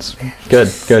Adams reference. Good.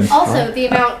 Also, the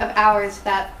amount of hours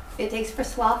that it takes for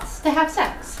sloths to have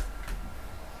sex.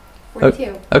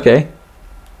 42. Okay.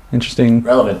 Interesting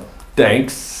Relevant.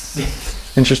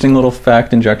 Thanks. Interesting little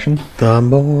fact injection. The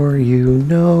more you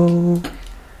know.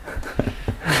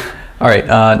 All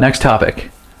right, next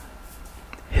topic.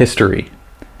 History.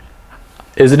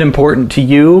 Is it important to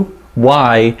you?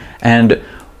 Why? And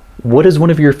what is one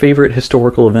of your favorite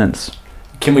historical events?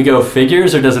 Can we go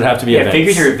figures, or does it have to be events?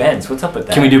 Figures or events. What's up with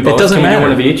that? Can we do both? It doesn't Can we matter. do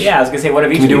one of each? Yeah, I was gonna say one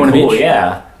of each. Can we do would one be of cool, each?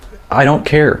 Yeah. I don't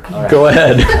care. All right. Go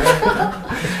ahead.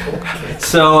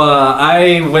 So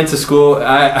I went to school.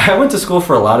 I went to school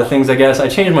for a lot of things, I guess. I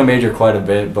changed my major quite a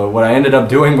bit, but what I ended up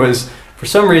doing was, for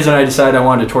some reason, I decided I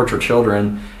wanted to torture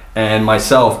children and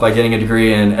myself by getting a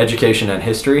degree in education and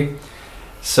history.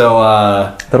 So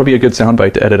That'll be a good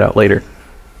soundbite to edit out later.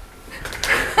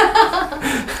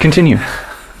 Continue.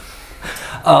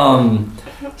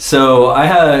 So I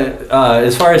had,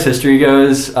 as far as history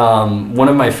goes, one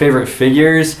of my favorite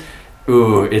figures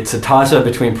Ooh, it's a toss-up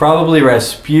between probably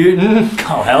Rasputin.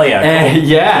 Oh, hell yeah. And,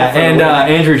 yeah, and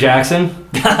Andrew Jackson.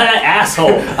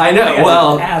 Asshole. I know.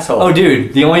 Well, asshole. Oh,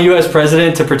 dude, the only U.S.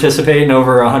 president to participate in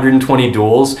over 120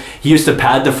 duels. He used to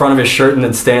pad the front of his shirt and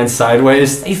then stand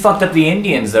sideways. He fucked up the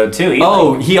Indians, though, too.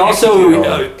 He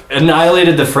also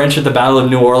annihilated the French at the Battle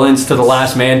of New Orleans to the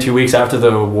last man 2 weeks after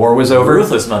the war was over.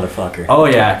 Ruthless motherfucker. Oh,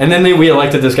 yeah. And then we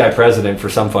elected this guy president for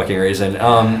some fucking reason.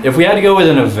 If we had to go with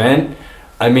an event,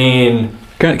 I mean...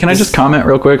 Can I just comment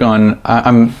real quick on...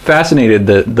 I'm fascinated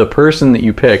that the person that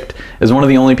you picked is one of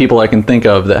the only people I can think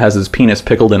of that has his penis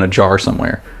pickled in a jar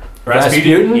somewhere.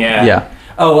 Rasputin? Yeah. Yeah.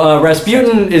 Oh,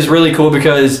 Rasputin is really cool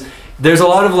because there's a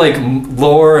lot of like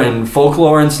lore and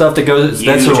folklore and stuff that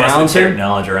surrounds him.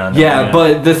 Knowledge around him,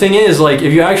 but the thing is, like,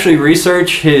 if you actually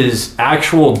research his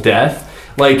actual death,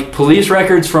 like police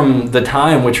records from the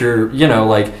time, which are, you know,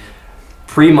 like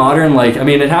pre-modern, like, I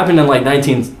mean, it happened in like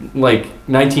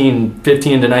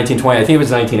 1915 to 1920. I think it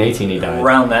was 1918 he died.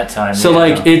 Around that time. So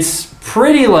like it's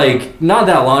pretty like not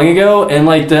that long ago, and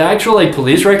like the actual like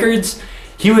police records,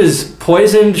 he was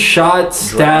poisoned, shot,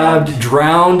 stabbed,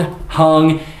 drowned,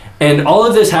 hung, and all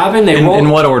of this happened. In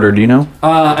what order? Do you know?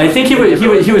 I think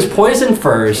he was poisoned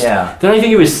first. Yeah. Then I think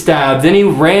he was stabbed. Then he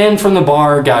ran from the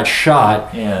bar, got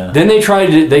shot. Yeah. Then they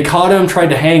caught him, tried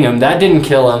to hang him. That didn't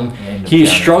kill him. He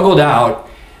struggled out.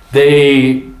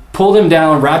 They pulled him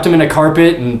down, wrapped him in a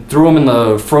carpet, and threw him in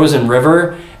the frozen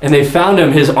river. And they found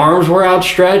him. His arms were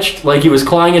outstretched, like he was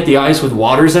clawing at the ice with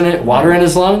water in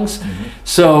his lungs. Mm-hmm.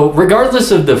 So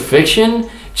regardless of the fiction,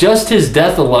 just his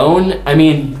death alone, I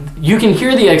mean, you can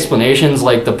hear the explanations,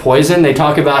 like the poison. They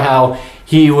talk about how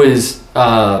he was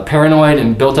paranoid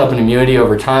and built up an immunity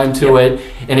over time to it.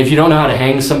 And if you don't know how to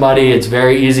hang somebody, it's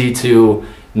very easy to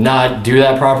not do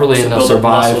that properly, and they'll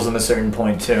survive. Muscles in a certain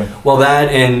point too. Well,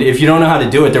 that, and if you don't know how to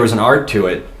do it, there was an art to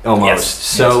it almost. Yes.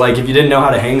 So like if you didn't know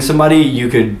how to hang somebody, you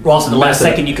could. Well, also the last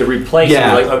second you could replace.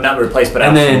 Yeah. It, like, not replace, but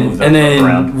and actually then move them and then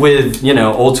around. with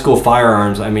old school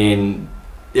firearms, I mean,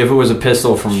 if it was a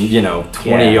pistol from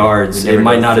 20 yards, it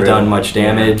might not have done much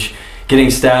damage. Yeah.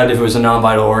 Getting stabbed if it was a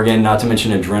non-vital organ, not to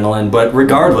mention adrenaline. But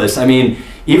regardless, I mean,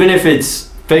 even if it's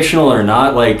fictional or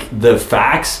not, like the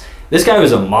facts. This guy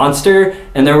was a monster,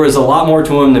 and there was a lot more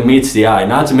to him than meets the eye.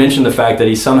 Not to mention the fact that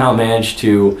he somehow managed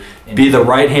to be the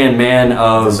right-hand man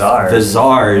of the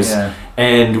czars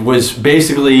and was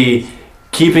basically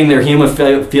keeping their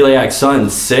hemophiliac son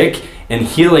sick and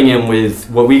healing him with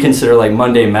what we consider like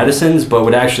mundane medicines, but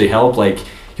would actually help. Like,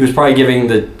 he was probably giving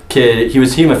the kid,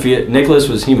 Nicholas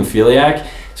was hemophiliac,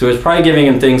 so he was probably giving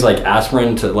him things like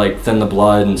aspirin to like thin the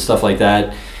blood and stuff like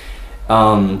that.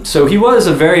 So he was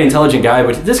a very intelligent guy,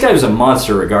 but this guy was a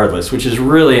monster regardless, which is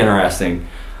really interesting.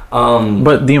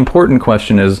 But the important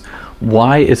question is,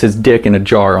 why is his dick in a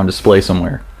jar on display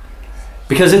somewhere?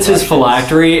 Because it's his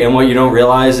phylactery, and what you don't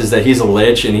realize is that he's a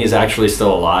lich and he's actually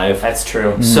still alive. That's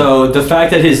true. Mm. So the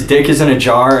fact that his dick is in a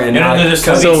jar and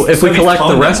so if we collect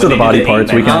the rest of the body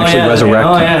parts, we can actually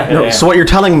resurrect him. So what you're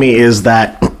telling me is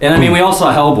that... And I mean, we all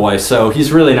saw Hellboy, so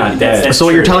he's really not dead. So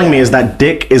what you're telling me is that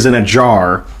dick is in a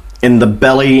jar in the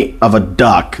belly of a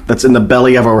duck, that's in the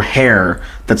belly of a hare,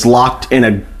 that's locked in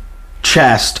a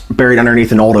chest buried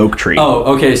underneath an old oak tree.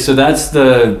 Oh, okay, so that's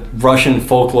the Russian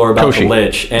folklore about the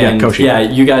lich. And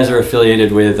you guys are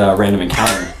affiliated with Random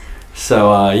Encounter. So,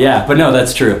 but no,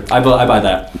 that's true. I buy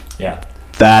that. Yeah.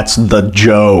 That's the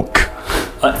joke.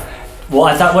 Well,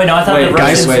 I thought the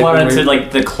Russians wanted to, like,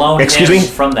 the clone him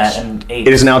from that and ate.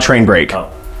 It is now train break.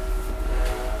 Oh.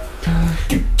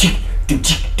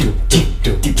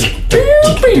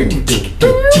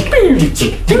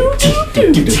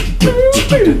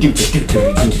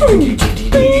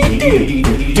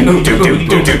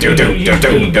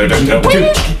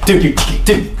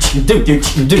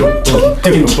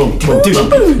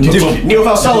 Neo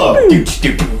Falsello.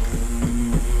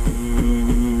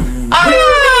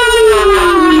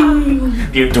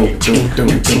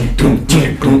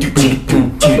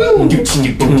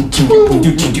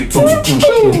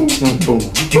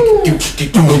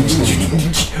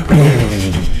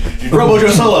 Robo Joe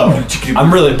Solo.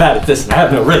 I'm really bad at this and I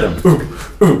have no rhythm.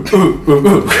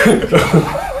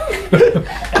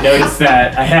 I noticed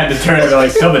that I had to turn it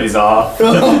like somebody's off.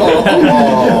 I'm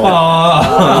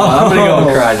gonna go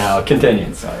and cry now. Continue.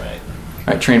 It's all right.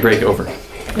 All right, train break over.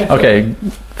 Okay,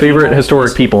 favorite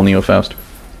historic people, Neofaust?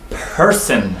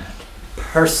 Person.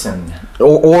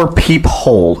 Or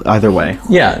peephole, either way.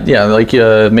 Yeah, like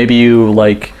maybe you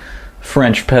like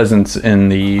French peasants in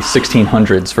the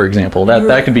 1600s, for example.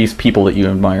 That could be people that you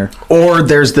admire. Or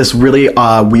there's this really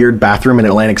weird bathroom in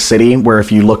Atlantic City where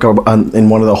if you look in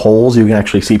one of the holes, you can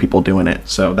actually see people doing it.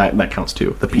 So that counts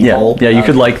too. The peephole. Yeah, you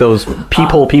could like those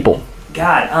peephole people.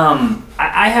 God,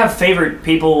 I have favorite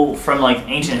people from like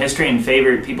ancient history and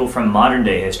favorite people from modern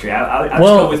day history. I would just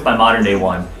go with my modern day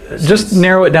one. Just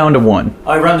narrow it down to one.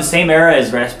 Around the same era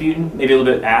as Rasputin, maybe a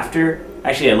little bit after.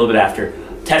 Actually, a little bit after.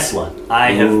 Tesla.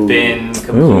 I have been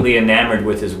completely enamored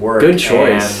with his work. Good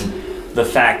choice. And the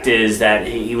fact is that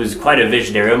he was quite a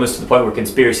visionary, almost to the point where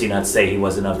conspiracy nuts say he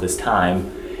wasn't of this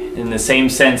time. In the same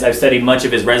sense, I've studied much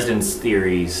of his resonance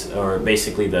theories, or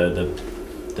basically the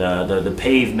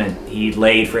pavement he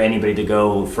laid for anybody to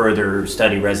go further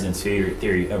study resonance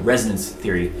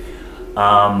theory.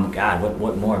 God,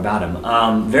 what more about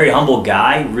him? Very humble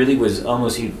guy. Really was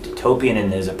almost utopian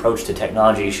in his approach to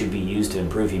technology. Should be used to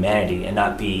improve humanity and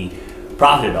not be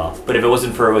profited off. But if it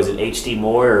wasn't for, was it H.D.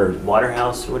 Moore or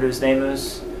Waterhouse, or whatever his name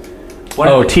is?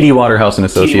 T.D. Waterhouse and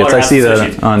Associates. I see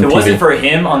that on TV. If it wasn't for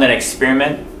him on that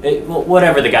experiment,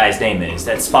 whatever the guy's name is,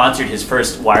 that sponsored his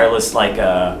first wireless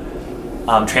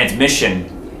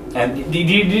transmission. And do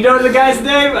you know the guy's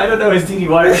name? I don't know his T.D.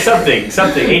 Waterhouse.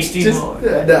 Something. H.D. Moore.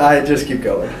 I just keep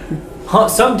going.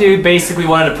 Some dude basically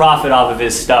wanted to profit off of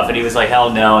his stuff, and he was like, hell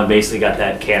no, and basically got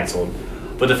that canceled.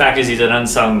 But the fact is, he's an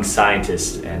unsung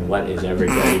scientist, and what is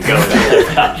everybody going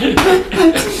on about?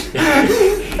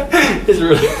 It's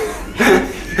really...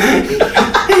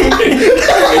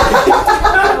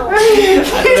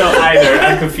 I don't know either.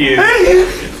 I'm confused.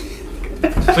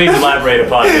 Please elaborate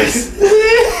upon this.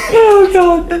 Oh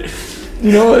God!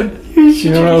 You know what?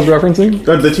 You know what I was referencing?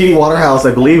 The T.D. Waterhouse,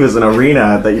 I believe, is an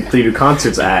arena that you do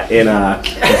concerts at in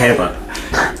Tampa.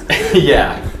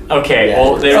 Yeah. Okay. Yeah.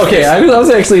 Well, Okay, I was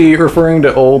actually referring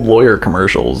to old lawyer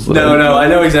commercials. No, I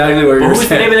know exactly what you're Who's the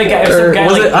saying. name of the guy? Or Some guy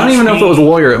was like it, I don't even know if it was a HD.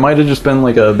 lawyer. It might have just been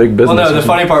like a big business. Well, no, the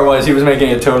funny part was he was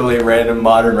making a totally random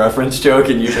modern reference joke,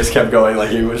 and you just kept going like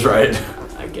he was right.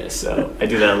 I guess so. I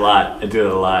do that a lot.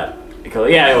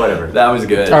 Yeah, whatever. That was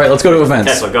good. All right, let's go to events.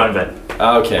 Tesla, go on bed.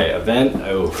 Okay, event.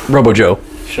 Oh, Robo Joe.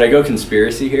 should I go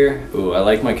conspiracy here? Ooh, I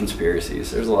like my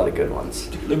conspiracies. There's a lot of good ones.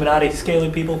 Illuminati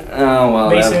scaling people. Oh well.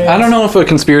 Masons. I don't know if a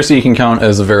conspiracy can count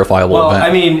as a verifiable Well, event.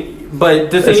 I mean, but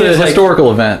the thing It's a is, like,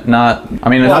 historical event, not. I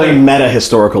mean, Not a meta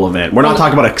historical event. We're not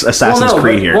talking about Assassin's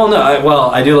Creed here.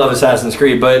 I do love Assassin's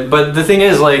Creed, but the thing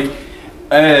is, like,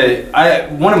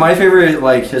 one of my favorite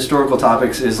like historical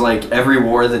topics is like every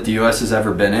war that the U.S. has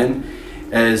ever been in,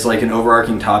 as like an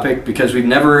overarching topic, because we've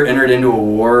never entered into a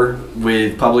war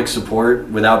with public support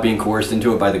without being coerced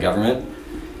into it by the government.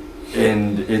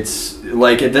 And it's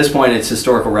like at this point it's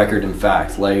historical record in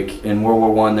fact. Like in World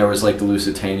War I there was like the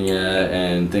Lusitania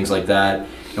and things like that.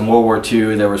 In World War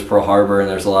II there was Pearl Harbor, and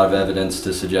there's a lot of evidence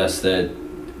to suggest that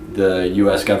the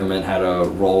US government had a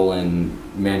role in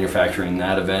manufacturing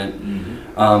that event.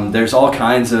 Mm-hmm. There's all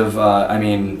kinds of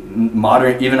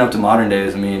modern, even up to modern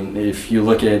days. I mean, if you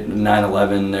look at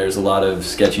 9/11, there's a lot of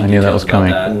sketchy I knew details that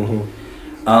was about coming.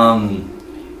 that. Mm-hmm.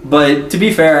 But to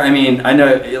be fair, I mean, I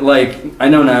know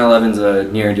 9/11's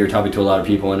a near and dear topic to a lot of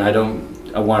people, and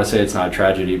I want to say it's not a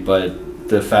tragedy, but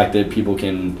the fact that people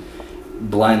can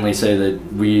blindly say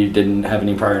that we didn't have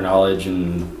any prior knowledge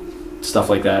and stuff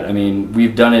like that. I mean,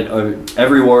 we've done it.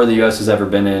 Every war the U.S. has ever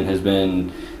been in has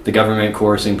been the government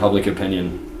coercing public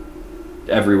opinion.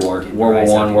 Every war. World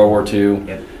War I, World War II.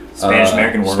 Yep.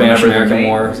 Spanish-American War. Spanish-American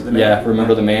War. Was it the Maine? Yeah,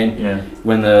 remember the Maine? Yeah.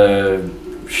 When the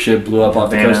ship blew up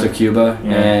off the Havana. coast of Cuba,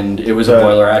 Yeah. and it was a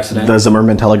boiler accident. The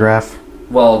Zimmerman Telegraph.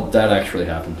 Well, that actually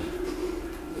happened.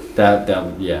 That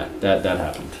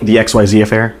happened. The XYZ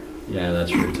affair. Yeah,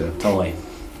 that's true too. Totally.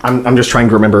 I'm just trying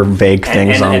to remember vague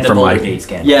things and the from Boulder like. Gate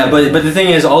scandal. Yeah, but the thing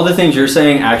is, all the things you're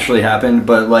saying actually happened.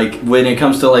 But like when it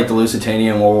comes to like the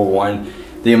Lusitania and World War I,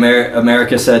 the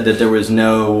America said that there was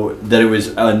that it was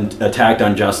attacked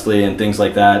unjustly and things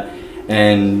like that,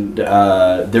 and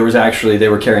there was actually they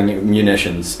were carrying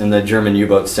munitions, and the German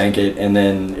U-boat sank it, and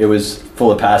then it was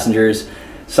full of passengers.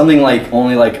 Something like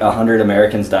only like 100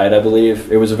 Americans died, I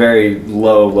believe. It was a very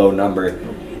low number.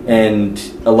 And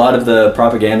a lot of the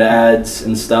propaganda ads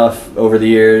and stuff over the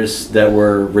years that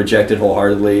were rejected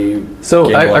wholeheartedly.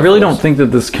 So I really don't think that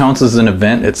this counts as an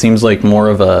event. It seems like more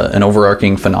of an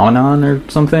overarching phenomenon or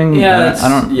something. Yeah, I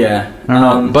don't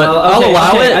know. But I'll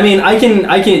allow it. I mean, I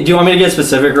can. Do you want me to get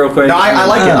specific real quick? No, I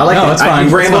like it. I like No, it. it's fine.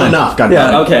 You've It's rambled fine. enough. God Yeah.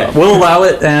 damn it. Okay. We'll allow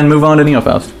it and move on to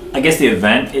NeoFest. I guess the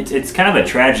event, it's kind of a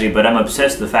tragedy, but I'm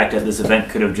obsessed with the fact that this event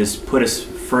could have just put us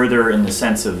further in the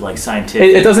sense of like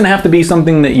scientific. It doesn't have to be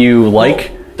something that you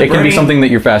like. it can be burning- something that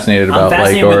you're fascinated I'm about,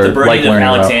 fascinated like, with or the burning like of learning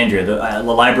about. Alexandria, the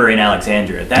library in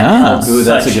Alexandria. That Ah. held Ooh,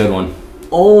 that's such a good one.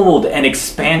 old and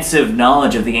expansive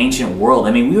knowledge of the ancient world.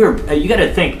 I mean, you got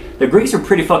to think, the Greeks were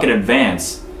pretty fucking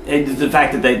advanced. The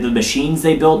fact that the machines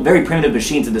they built, very primitive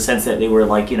machines in the sense that they were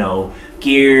like,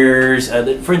 gears.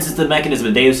 For instance, the mechanism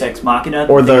of Deus Ex Machina.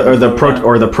 Or the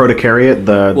protokaryote,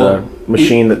 the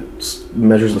machine that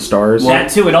measures the stars. That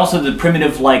too, and also the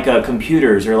primitive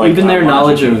computers or like Even their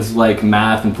knowledge computers. of like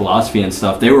math and philosophy and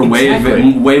stuff, they were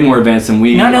Exactly. way more advanced than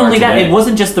we Not are only that, today. it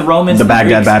wasn't just the Romans. The and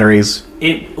Baghdad Greeks. batteries.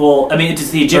 It's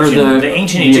just the Egyptian, the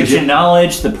ancient Egyptian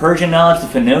knowledge, the Persian knowledge, the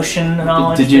Phoenician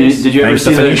knowledge. Did you ever Thanks to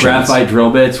see the Phoenicians. graphite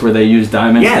drill bits where they use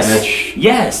diamonds to Yes, etch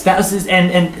yes, that was his,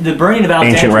 and the burning of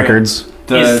Alexandria. Ancient records.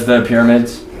 the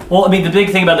pyramids? Well, I mean, the big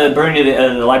thing about the burning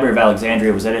of the Library of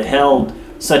Alexandria was that it held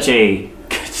such a.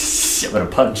 I'm gonna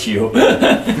punch you.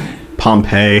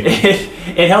 Pompeii.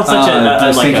 it held such I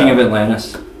was thinking of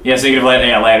Atlantis. Yeah, thinking of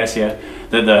Atlantis. Yeah,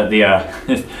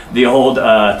 the old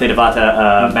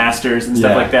Theravada masters and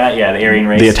stuff Yeah. like that. Yeah, the Aryan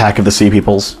race. The attack of the sea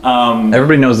peoples.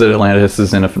 Everybody knows that Atlantis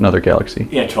is in another galaxy.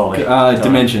 Yeah, totally.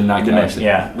 Dimension, not Dimension. galaxy.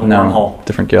 Yeah, the No, wormhole.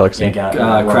 different galaxy. Yeah,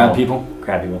 Crab wormhole. people.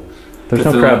 Crab people. There's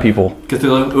no Cthulhu. crab people.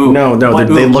 Cthulhu. Ooh. No, What?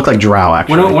 they Ooh. look like drow,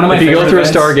 actually. One of my If you go favorite through a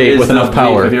events Stargate is with the enough bleep.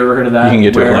 power, Have you ever heard of that? you can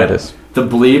get to Where Atlantis. The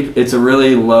bleep, it's a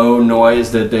really low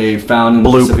noise that they found in the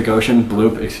Bloop. Pacific Ocean.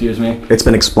 Bloop, excuse me. It's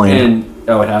been explained.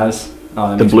 And it has.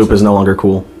 Oh, that The makes me bloop is no longer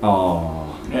cool. Oh.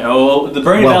 Yeah, well, the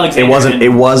burning of Well, it Alexandria. wasn't. It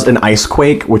was an ice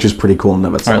quake, which is pretty cool in and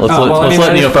of All itself. right, let's Oh, well, I let's mean, let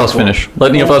that is Neophos cool. finish.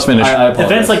 Let Neophos finish. I apologize.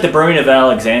 Events like the burning of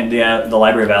Alexandria, the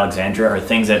Library of Alexandria, are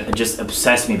things that just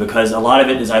obsess me because a lot of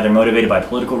it is either motivated by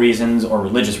political reasons or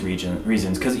religious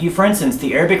reasons. Because, for instance,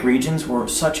 the Arabic regions were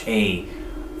such a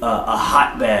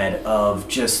hotbed of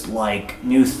just like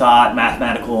new thought,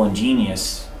 mathematical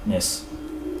ingeniousness.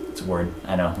 It's a word,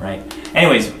 I know, right?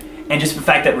 Anyways, and just the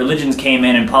fact that religions came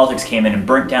in and politics came in and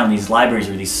burnt down these libraries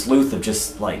or these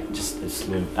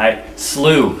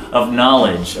slew of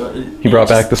knowledge. He brought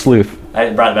back the sleuth. I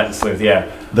brought back the sleuth, yeah.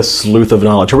 The sleuth of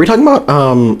knowledge. Are we talking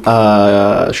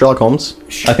about Sherlock Holmes?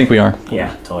 I think we are.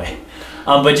 Yeah, totally.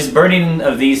 But just burning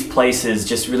of these places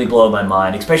just really blow my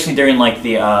mind, especially during like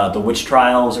the witch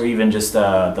trials or even just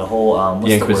the whole what's The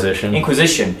word? Inquisition.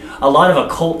 Inquisition. A lot of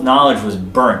occult knowledge was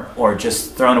burnt or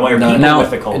just thrown away, or people now-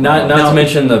 with occult Not knowledge. to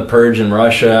mention the purge in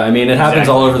Russia. I mean, it happens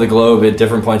Exactly. all over the globe at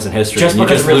different points in history. Just and you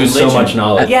because just lose so religion- much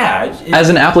knowledge. Yeah. As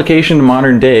an application to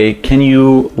modern day, can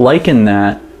you liken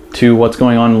that to what's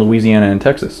going on in Louisiana and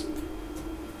Texas?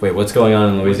 Wait, what's going on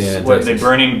in Louisiana? and What, are they Texas?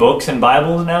 burning books and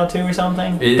Bibles now too, or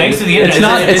something? It- Thanks to the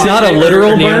internet. it's not a literal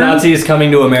burn? Neo-Nazis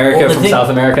coming to America Well, the from thing- South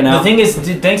America now. The thing is,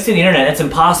 thanks to the internet, it's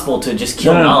impossible to just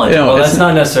kill knowledge. no, well, it's that's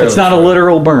not necessarily It's not a true.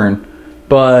 literal burn,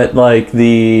 but like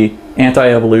the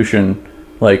anti-evolution,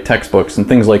 like textbooks and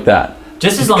things like that.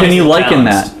 Just as long Can as you it's liken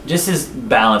balanced. that? Just as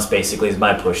balanced, basically, is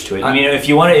my push to it. I mean, if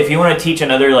you want to teach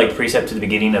another like precept to the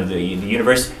beginning of the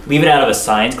universe, leave it out of a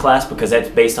science class because that's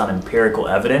based on empirical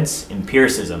evidence,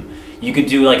 empiricism. You could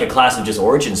do like a class of just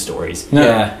origin stories.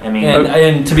 Yeah, I mean-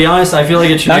 and to be honest, I feel like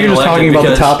it should Now be you're just elective talking about the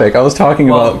because- topic. I was talking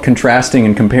Well- about contrasting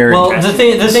and comparing. Well, the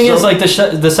thing is, So- like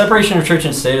the separation of church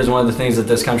and state is one of the things that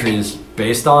this country is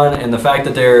based on, and the fact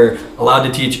that they're allowed to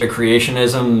teach a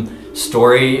creationism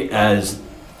story as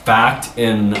fact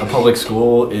in a public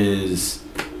school is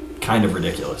kind of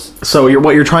ridiculous. So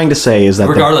what you're trying to say is that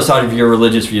Regardless of your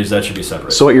religious views, that should be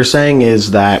separate. so what you're saying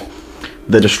is that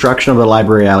the destruction of the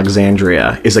Library of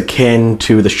Alexandria is akin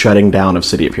to the shutting down of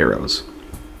City of Heroes.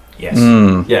 Yes.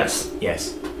 yes,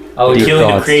 Yes. I'll Deep Killing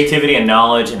the thoughts. creativity and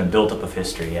knowledge and a build-up of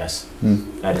history. Yes.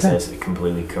 That is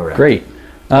completely correct. Great.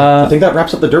 I think that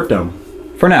wraps up the Derp Dome.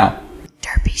 For now.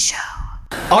 Derpy Show.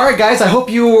 All right, guys. I hope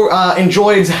you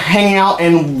enjoyed hanging out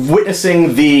and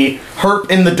witnessing the Herp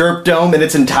in the Derp Dome in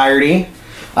its entirety.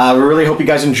 We really hope you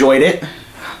guys enjoyed it.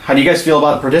 How do you guys feel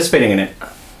about participating in it?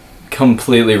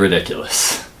 completely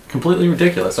ridiculous. Completely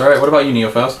ridiculous. All right, what about you,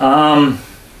 Neophos?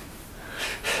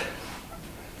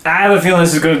 I have a feeling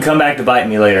this is going to come back to bite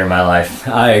me later in my life.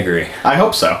 I agree. I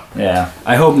hope so. Yeah.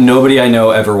 I hope nobody I know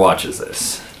ever watches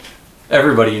this.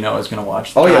 Everybody you know is going to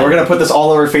watch. Oh yeah, we're gonna put this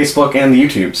all over Facebook and the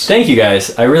YouTubes. Thank you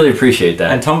guys. I really appreciate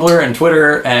that. And Tumblr and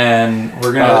Twitter, and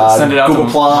we're going to send it out Google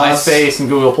to Plus. MySpace and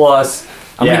Google Plus.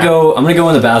 I'm Yeah. gonna go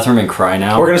in the bathroom and cry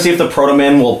now. We're gonna see if the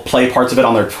Protomen will play parts of it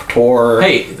on their tour.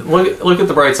 Hey, look at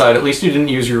the bright side. At least you didn't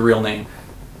use your real name.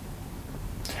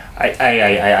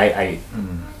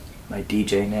 My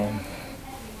DJ name.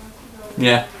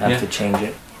 Yeah. I have to change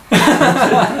it.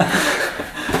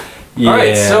 All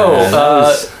right, so that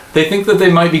was- they think that they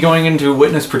might be going into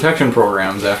witness protection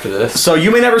programs after this. So you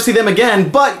may never see them again,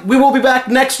 but we will be back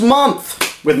next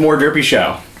month with more Derpy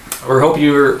Show. We hope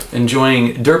you're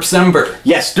enjoying Derpsember.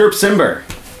 Yes, Derpsember.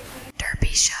 Derpy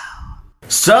Show.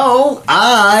 So,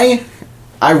 I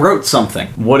wrote something.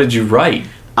 What did you write?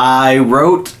 I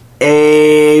wrote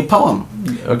a poem.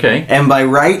 Okay. And by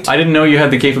write... I didn't know you had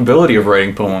the capability of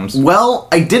writing poems. Well,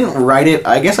 I didn't write it.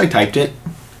 I guess I typed it.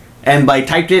 And by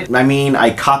typed it, I mean I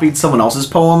copied someone else's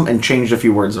poem and changed a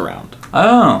few words around.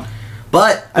 Oh.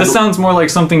 But... This sounds more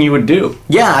like something you would do.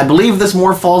 Yeah, I believe this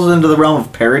more falls into the realm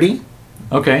of parody.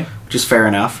 Okay. Which is fair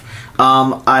enough.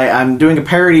 I'm doing a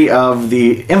parody of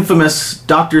the infamous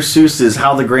Dr. Seuss's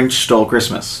How the Grinch Stole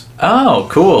Christmas. Oh,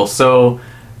 cool. So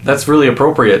that's really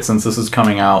appropriate since this is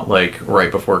coming out like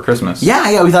right before Christmas.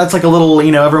 Yeah, we thought it's like a little,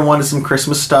 everyone wanted some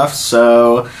Christmas stuff,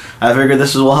 so I figured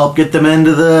this will help get them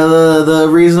into the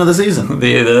reason of the season.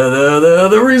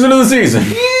 The reason of the season.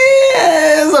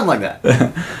 Yeah, something like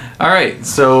that. All right,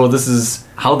 so this is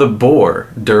How the Boar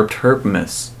Derped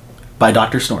Herpmas By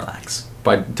Dr. Snorlax.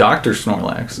 By Dr.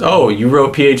 Snorlax. Oh, you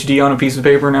wrote PhD on a piece of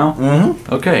paper now?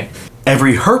 Mm-hmm. Okay.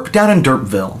 Every herp down in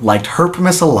Derpville liked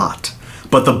Herpmas a lot,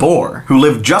 but the boar, who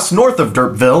lived just north of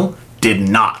Derpville, did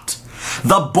not.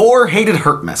 The boar hated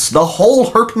Herpmas the whole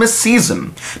Herpmas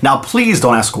season. Now please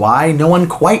don't ask why, no one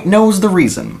quite knows the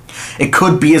reason. It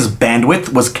could be his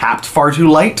bandwidth was capped far too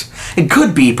light. It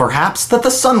could be, perhaps, that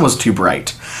the sun was too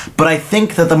bright. But I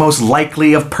think that the most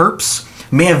likely of perps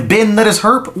may have been that his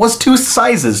herp was 2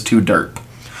 sizes too derp.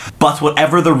 But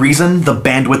whatever the reason, the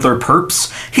bandwidth or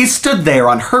perps, he stood there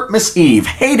on Herpmas Eve,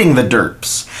 hating the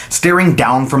derps, staring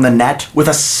down from the net with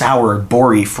a sour,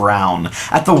 bory frown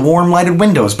at the warm-lighted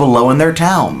windows below in their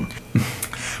town.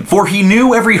 For he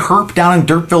knew every herp down in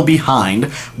Derpville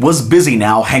behind was busy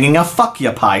now hanging a fuck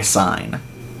ya pie sign.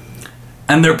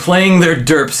 And they're playing their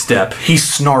derp step. He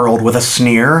snarled with a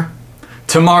sneer.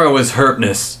 Tomorrow is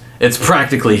Herpness. It's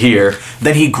practically here.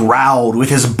 Then he growled with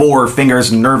his boar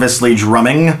fingers nervously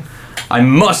drumming. I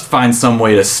must find some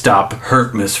way to stop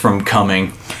Herpmas from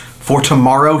coming. For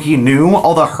tomorrow he knew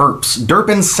all the herps, derp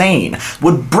insane,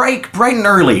 would break bright and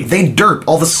early, they'd derp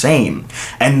all the same.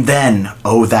 And then,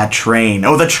 oh that train,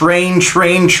 oh the train,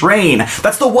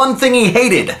 that's the one thing he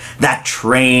hated, that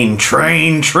train.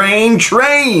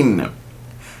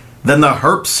 Then the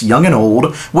herps, young and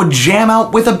old, would jam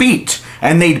out with a beat,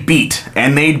 and they'd beat,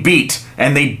 and they'd beat,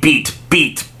 and they'd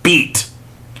beat.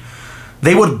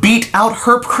 They would beat out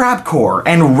herp crabcore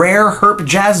and rare herp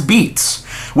jazz beats,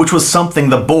 which was something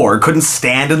the boar couldn't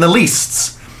stand in the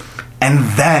leasts.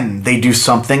 And then they do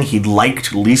something he'd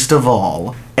liked least of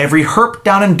all. Every herp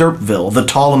down in Derpville, the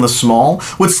tall and the small,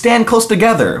 would stand close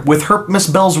together with Herpmas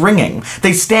bells ringing.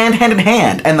 They'd stand hand in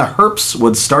hand, and the herps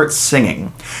would start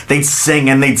singing. They'd sing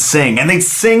and they'd sing, and they'd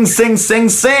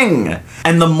sing.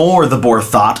 And the more the boar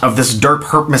thought of this derp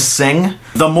Herpmas sing,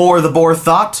 the more the boar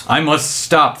thought, I must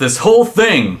stop this whole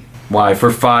thing. Why, for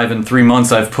 5 and 3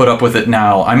 months I've put up with it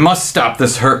now. I must stop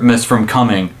this Herpmas from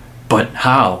coming. But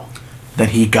how? Then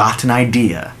he got an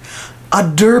idea. A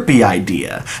derpy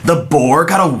idea. The boar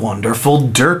got a wonderful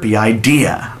derpy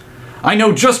idea. I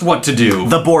know just what to do.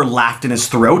 The boar laughed in his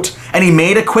throat, and he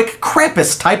made a quick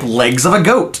Krampus-type legs of a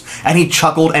goat, and he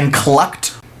chuckled and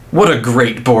clucked. What a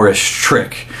great boorish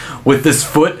trick. With this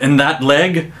foot and that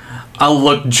leg, I'll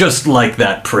look just like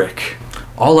that prick.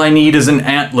 All I need is an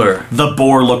antler. The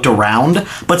boar looked around,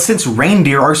 but since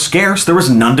reindeer are scarce, there was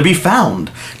none to be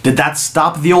found. Did that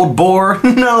stop the old boar?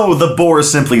 No, the boar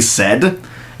simply said,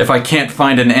 If I can't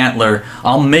find an antler,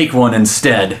 I'll make one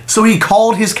instead. So he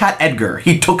called his cat Edgar,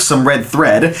 he took some red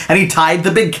thread, and he tied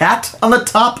the big cat on the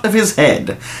top of his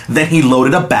head. Then he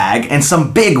loaded a bag and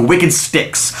some big wicked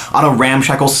sticks on a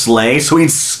ramshackle sleigh so he'd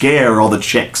scare all the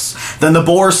chicks. Then the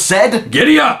boar said,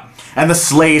 Giddy up! And the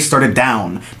sleigh started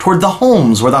down toward the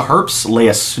homes where the herps lay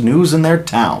a snooze in their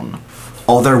town.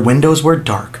 All their windows were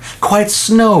dark, quiet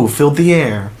snow filled the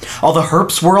air. All the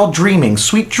herps were all dreaming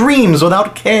sweet dreams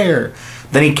without care.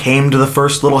 Then he came to the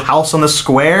first little house on the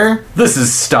square. This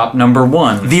is stop number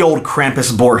 1. The old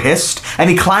Krampus boar hissed, and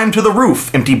he climbed to the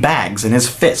roof, empty bags in his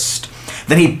fist.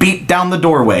 Then he beat down the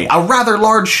doorway, a rather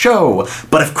large show.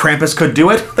 But if Krampus could do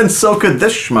it, then so could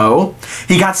this schmo.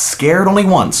 He got scared only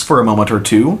once for a moment or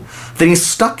two. Then he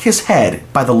stuck his head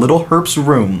by the little herp's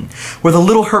room, where the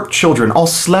little herp children all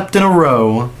slept in a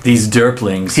row. These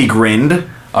derplings. He grinned.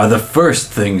 are the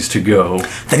first things to go.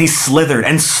 Then he slithered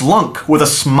and slunk with a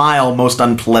smile most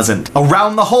unpleasant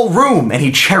around the whole room, and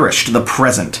he cherished the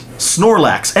present.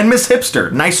 Snorlax and Miss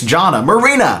Hipster, Nice Jonna,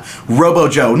 Marina,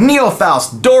 Robojo,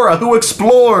 Neofaust, Dora who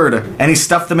explored, and he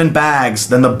stuffed them in bags.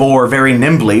 Then the boar very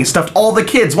nimbly stuffed all the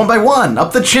kids one by one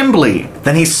up the chimbley.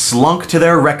 Then he slunk to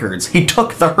their records. He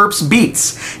took the Herp's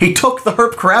beats. He took the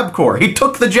Herp Crabcore. He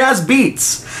took the jazz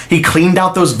beats. He cleaned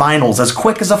out those vinyls as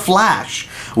quick as a flash.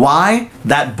 Why?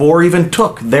 That boar even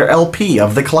took their LP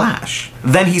of The Clash.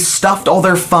 Then he stuffed all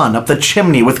their fun up the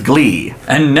chimney with glee.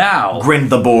 And now, Grinned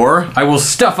the boar. I will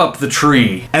stuff up the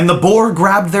tree. And the boar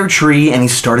grabbed their tree and he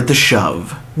started to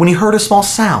shove, when he heard a small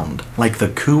sound, like the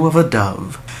coo of a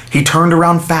dove. He turned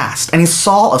around fast and he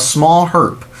saw a small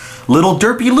herp. Little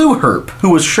Derpy Lou Herp,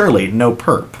 who was surely no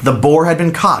perp. The boar had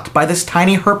been caught by this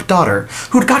tiny herp daughter,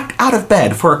 who'd got out of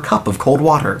bed for a cup of cold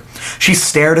water. She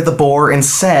stared at the boar and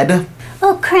said,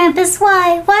 Oh, Krampus,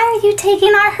 why? Why are you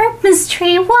taking our Herpmas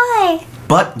tree? Why?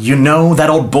 But you know,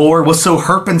 that old boar was so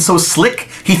herp and so slick,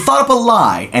 he thought up a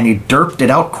lie and he derped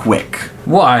it out quick.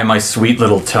 Why, my sweet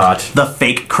little tot? The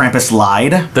fake Krampus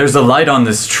lied. There's a light on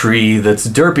this tree that's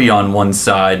derpy on one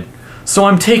side. So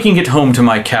I'm taking it home to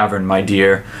my cavern, my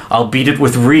dear. I'll beat it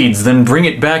with reeds, then bring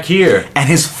it back here. And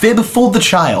his fib fooled the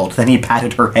child. Then he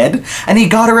patted her head, and he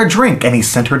got her a drink, and he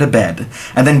sent her to bed.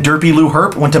 And then Derpy Lou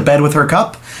Herp went to bed with her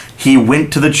cup. He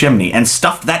went to the chimney and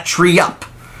stuffed that tree up.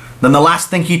 Then the last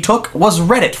thing he took was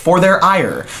Reddit for their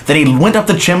ire. Then he went up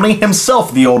the chimney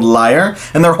himself, the old liar.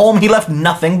 In their home he left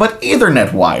nothing but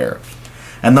Ethernet wire.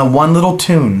 And the one little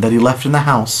tune that he left in the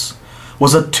house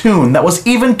was a tune that was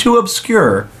even too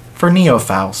obscure for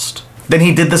Neofaust. Then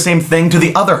he did the same thing to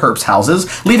the other herps'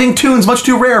 houses, leaving tunes much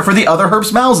too rare for the other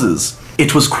herps' mouses.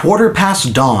 It was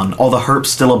 1:15 dawn, all the herps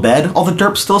still abed, all the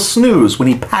derps still snooze, when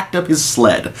he packed up his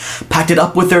sled. Packed it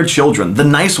up with their children, the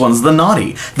nice ones, the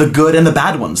naughty, the good and the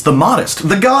bad ones, the modest,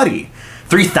 the gaudy.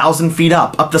 3,000 feet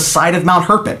up the side of Mount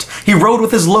Herpit, he rode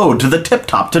with his load to the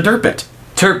tip-top to derp it.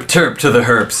 Terp terp to the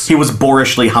herps. He was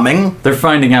boorishly humming. They're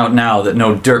finding out now that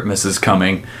no Derpmas is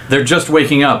coming. They're just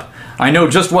waking up. I know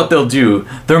just what they'll do.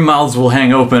 Their mouths will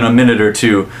hang open a minute or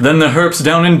two. Then the herps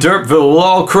down in Derpville will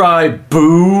all cry,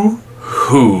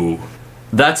 boo-hoo.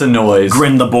 That's a noise,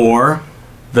 Grinned the boar.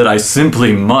 that I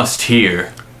simply must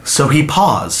hear. So he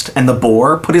paused, and the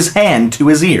boar put his hand to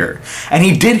his ear, and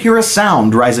he did hear a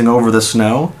sound rising over the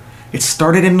snow. It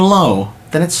started in low,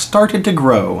 then it started to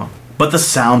grow. But the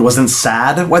sound wasn't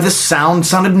sad. Why, the sound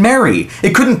sounded merry.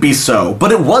 It couldn't be so,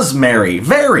 but it was merry,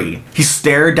 very. He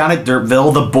stared down at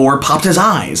Derpville, the boar popped his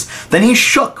eyes. Then he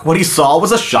shook. What he saw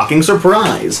was a shocking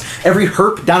surprise. Every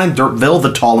herp down in Derpville,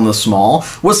 the tall and the small,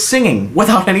 was singing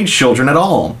without any children at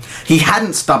all. He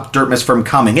hadn't stopped Derpmas from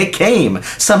coming. It came.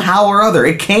 Somehow or other,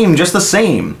 it came just the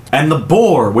same. And the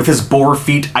boar, with his boar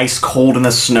feet ice cold in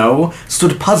the snow,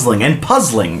 stood puzzling and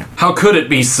puzzling. How could it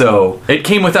be so? It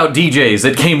came without DJs,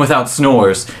 it came without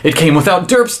snores, it came without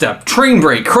derpstep, train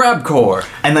brake, crabcore.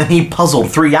 And then he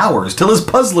puzzled 3 hours till his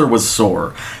puzzler was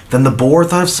sore. Then the boar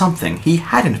thought of something he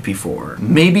hadn't before.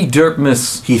 Maybe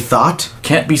Derpmas He thought,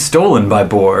 can't be stolen by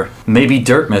boar. Maybe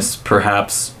Derpmas,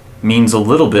 perhaps, means a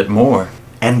little bit more.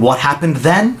 and what happened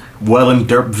then? Well, in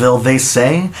Derpville they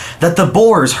say that the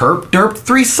boar's herp derped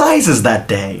 3 sizes that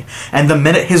day, and the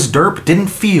minute his derp didn't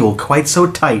feel quite so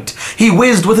tight, he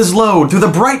whizzed with his load through the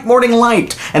bright morning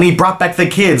light, and he brought back the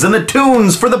kids and the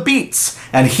tunes for the beats,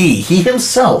 and he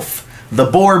himself, the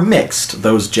boar, mixed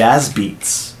those jazz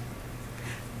beats.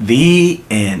 The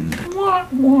end.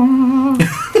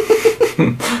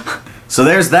 So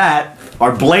there's that,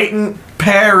 our blatant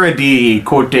parody,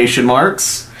 quotation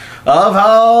marks, of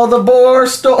how the boar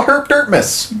stole Herp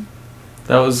Derpmas.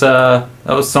 That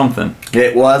was something.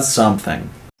 It was something.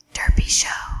 Derpy Show.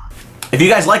 If you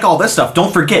guys like all this stuff,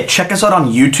 don't forget, check us out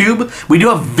on YouTube. We do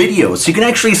have videos, so you can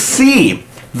actually see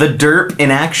the derp in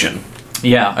action.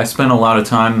 Yeah, I spent a lot of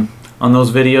time on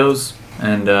those videos,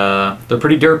 and they're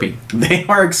pretty derpy. They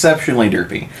are exceptionally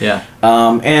derpy. Yeah.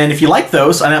 And if you like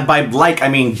those, and by like, I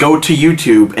mean go to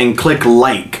YouTube and click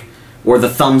like, or the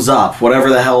thumbs up, whatever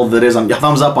the hell that is, on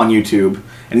thumbs up on YouTube,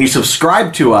 and you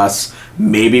subscribe to us,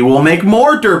 maybe we'll make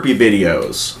more derpy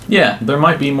videos. Yeah, there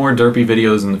might be more derpy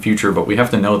videos in the future, but we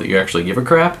have to know that you actually give a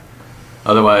crap.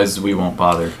 Otherwise, we won't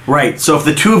bother. Right, so if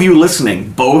the two of you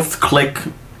listening both click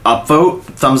upvote,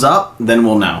 thumbs up, then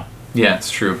we'll know. Yeah, it's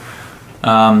true.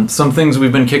 Some things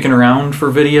we've been kicking around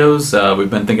for videos. We've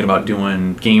been thinking about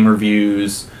doing game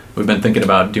reviews. We've been thinking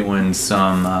about doing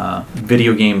some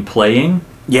video game playing.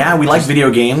 Yeah, we like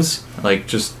video games. Like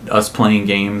just us playing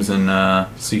games, and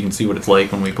so you can see what it's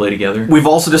like when we play together. We've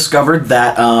also discovered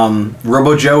that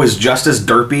Robo-Joe is just as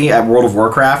derpy at World of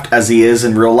Warcraft as he is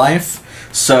in real life.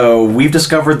 So we've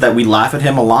discovered that we laugh at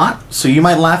him a lot, so you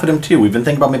might laugh at him too. We've been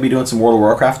thinking about maybe doing some World of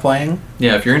Warcraft playing.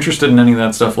 Yeah, if you're interested in any of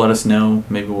that stuff, let us know.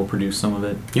 Maybe we'll produce some of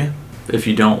it. Yeah. If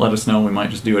you don't let us know, we might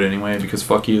just do it anyway, because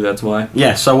fuck you, that's why.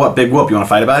 Yeah, so what, Big Whoop, you want to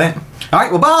fight about it?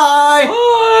 Alright, well bye!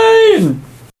 Bye!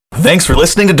 Thanks for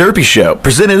listening to Derpy Show,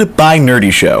 presented by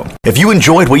Nerdy Show. If you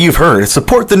enjoyed what you've heard,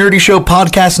 support the Nerdy Show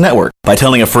Podcast Network by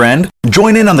telling a friend,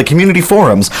 join in on the community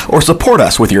forums, or support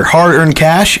us with your hard-earned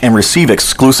cash and receive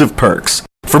exclusive perks.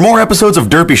 For more episodes of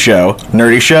Derpy Show,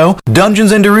 Nerdy Show,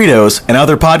 Dungeons and Doritos, and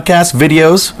other podcasts,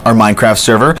 videos, our Minecraft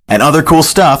server, and other cool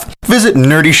stuff, visit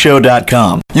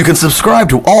nerdyshow.com. You can subscribe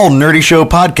to all Nerdy Show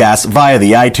podcasts via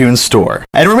the iTunes Store.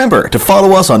 And remember to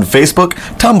follow us on Facebook,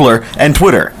 Tumblr, and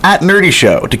Twitter @Nerdy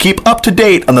Show to keep up to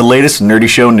date on the latest Nerdy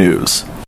Show news.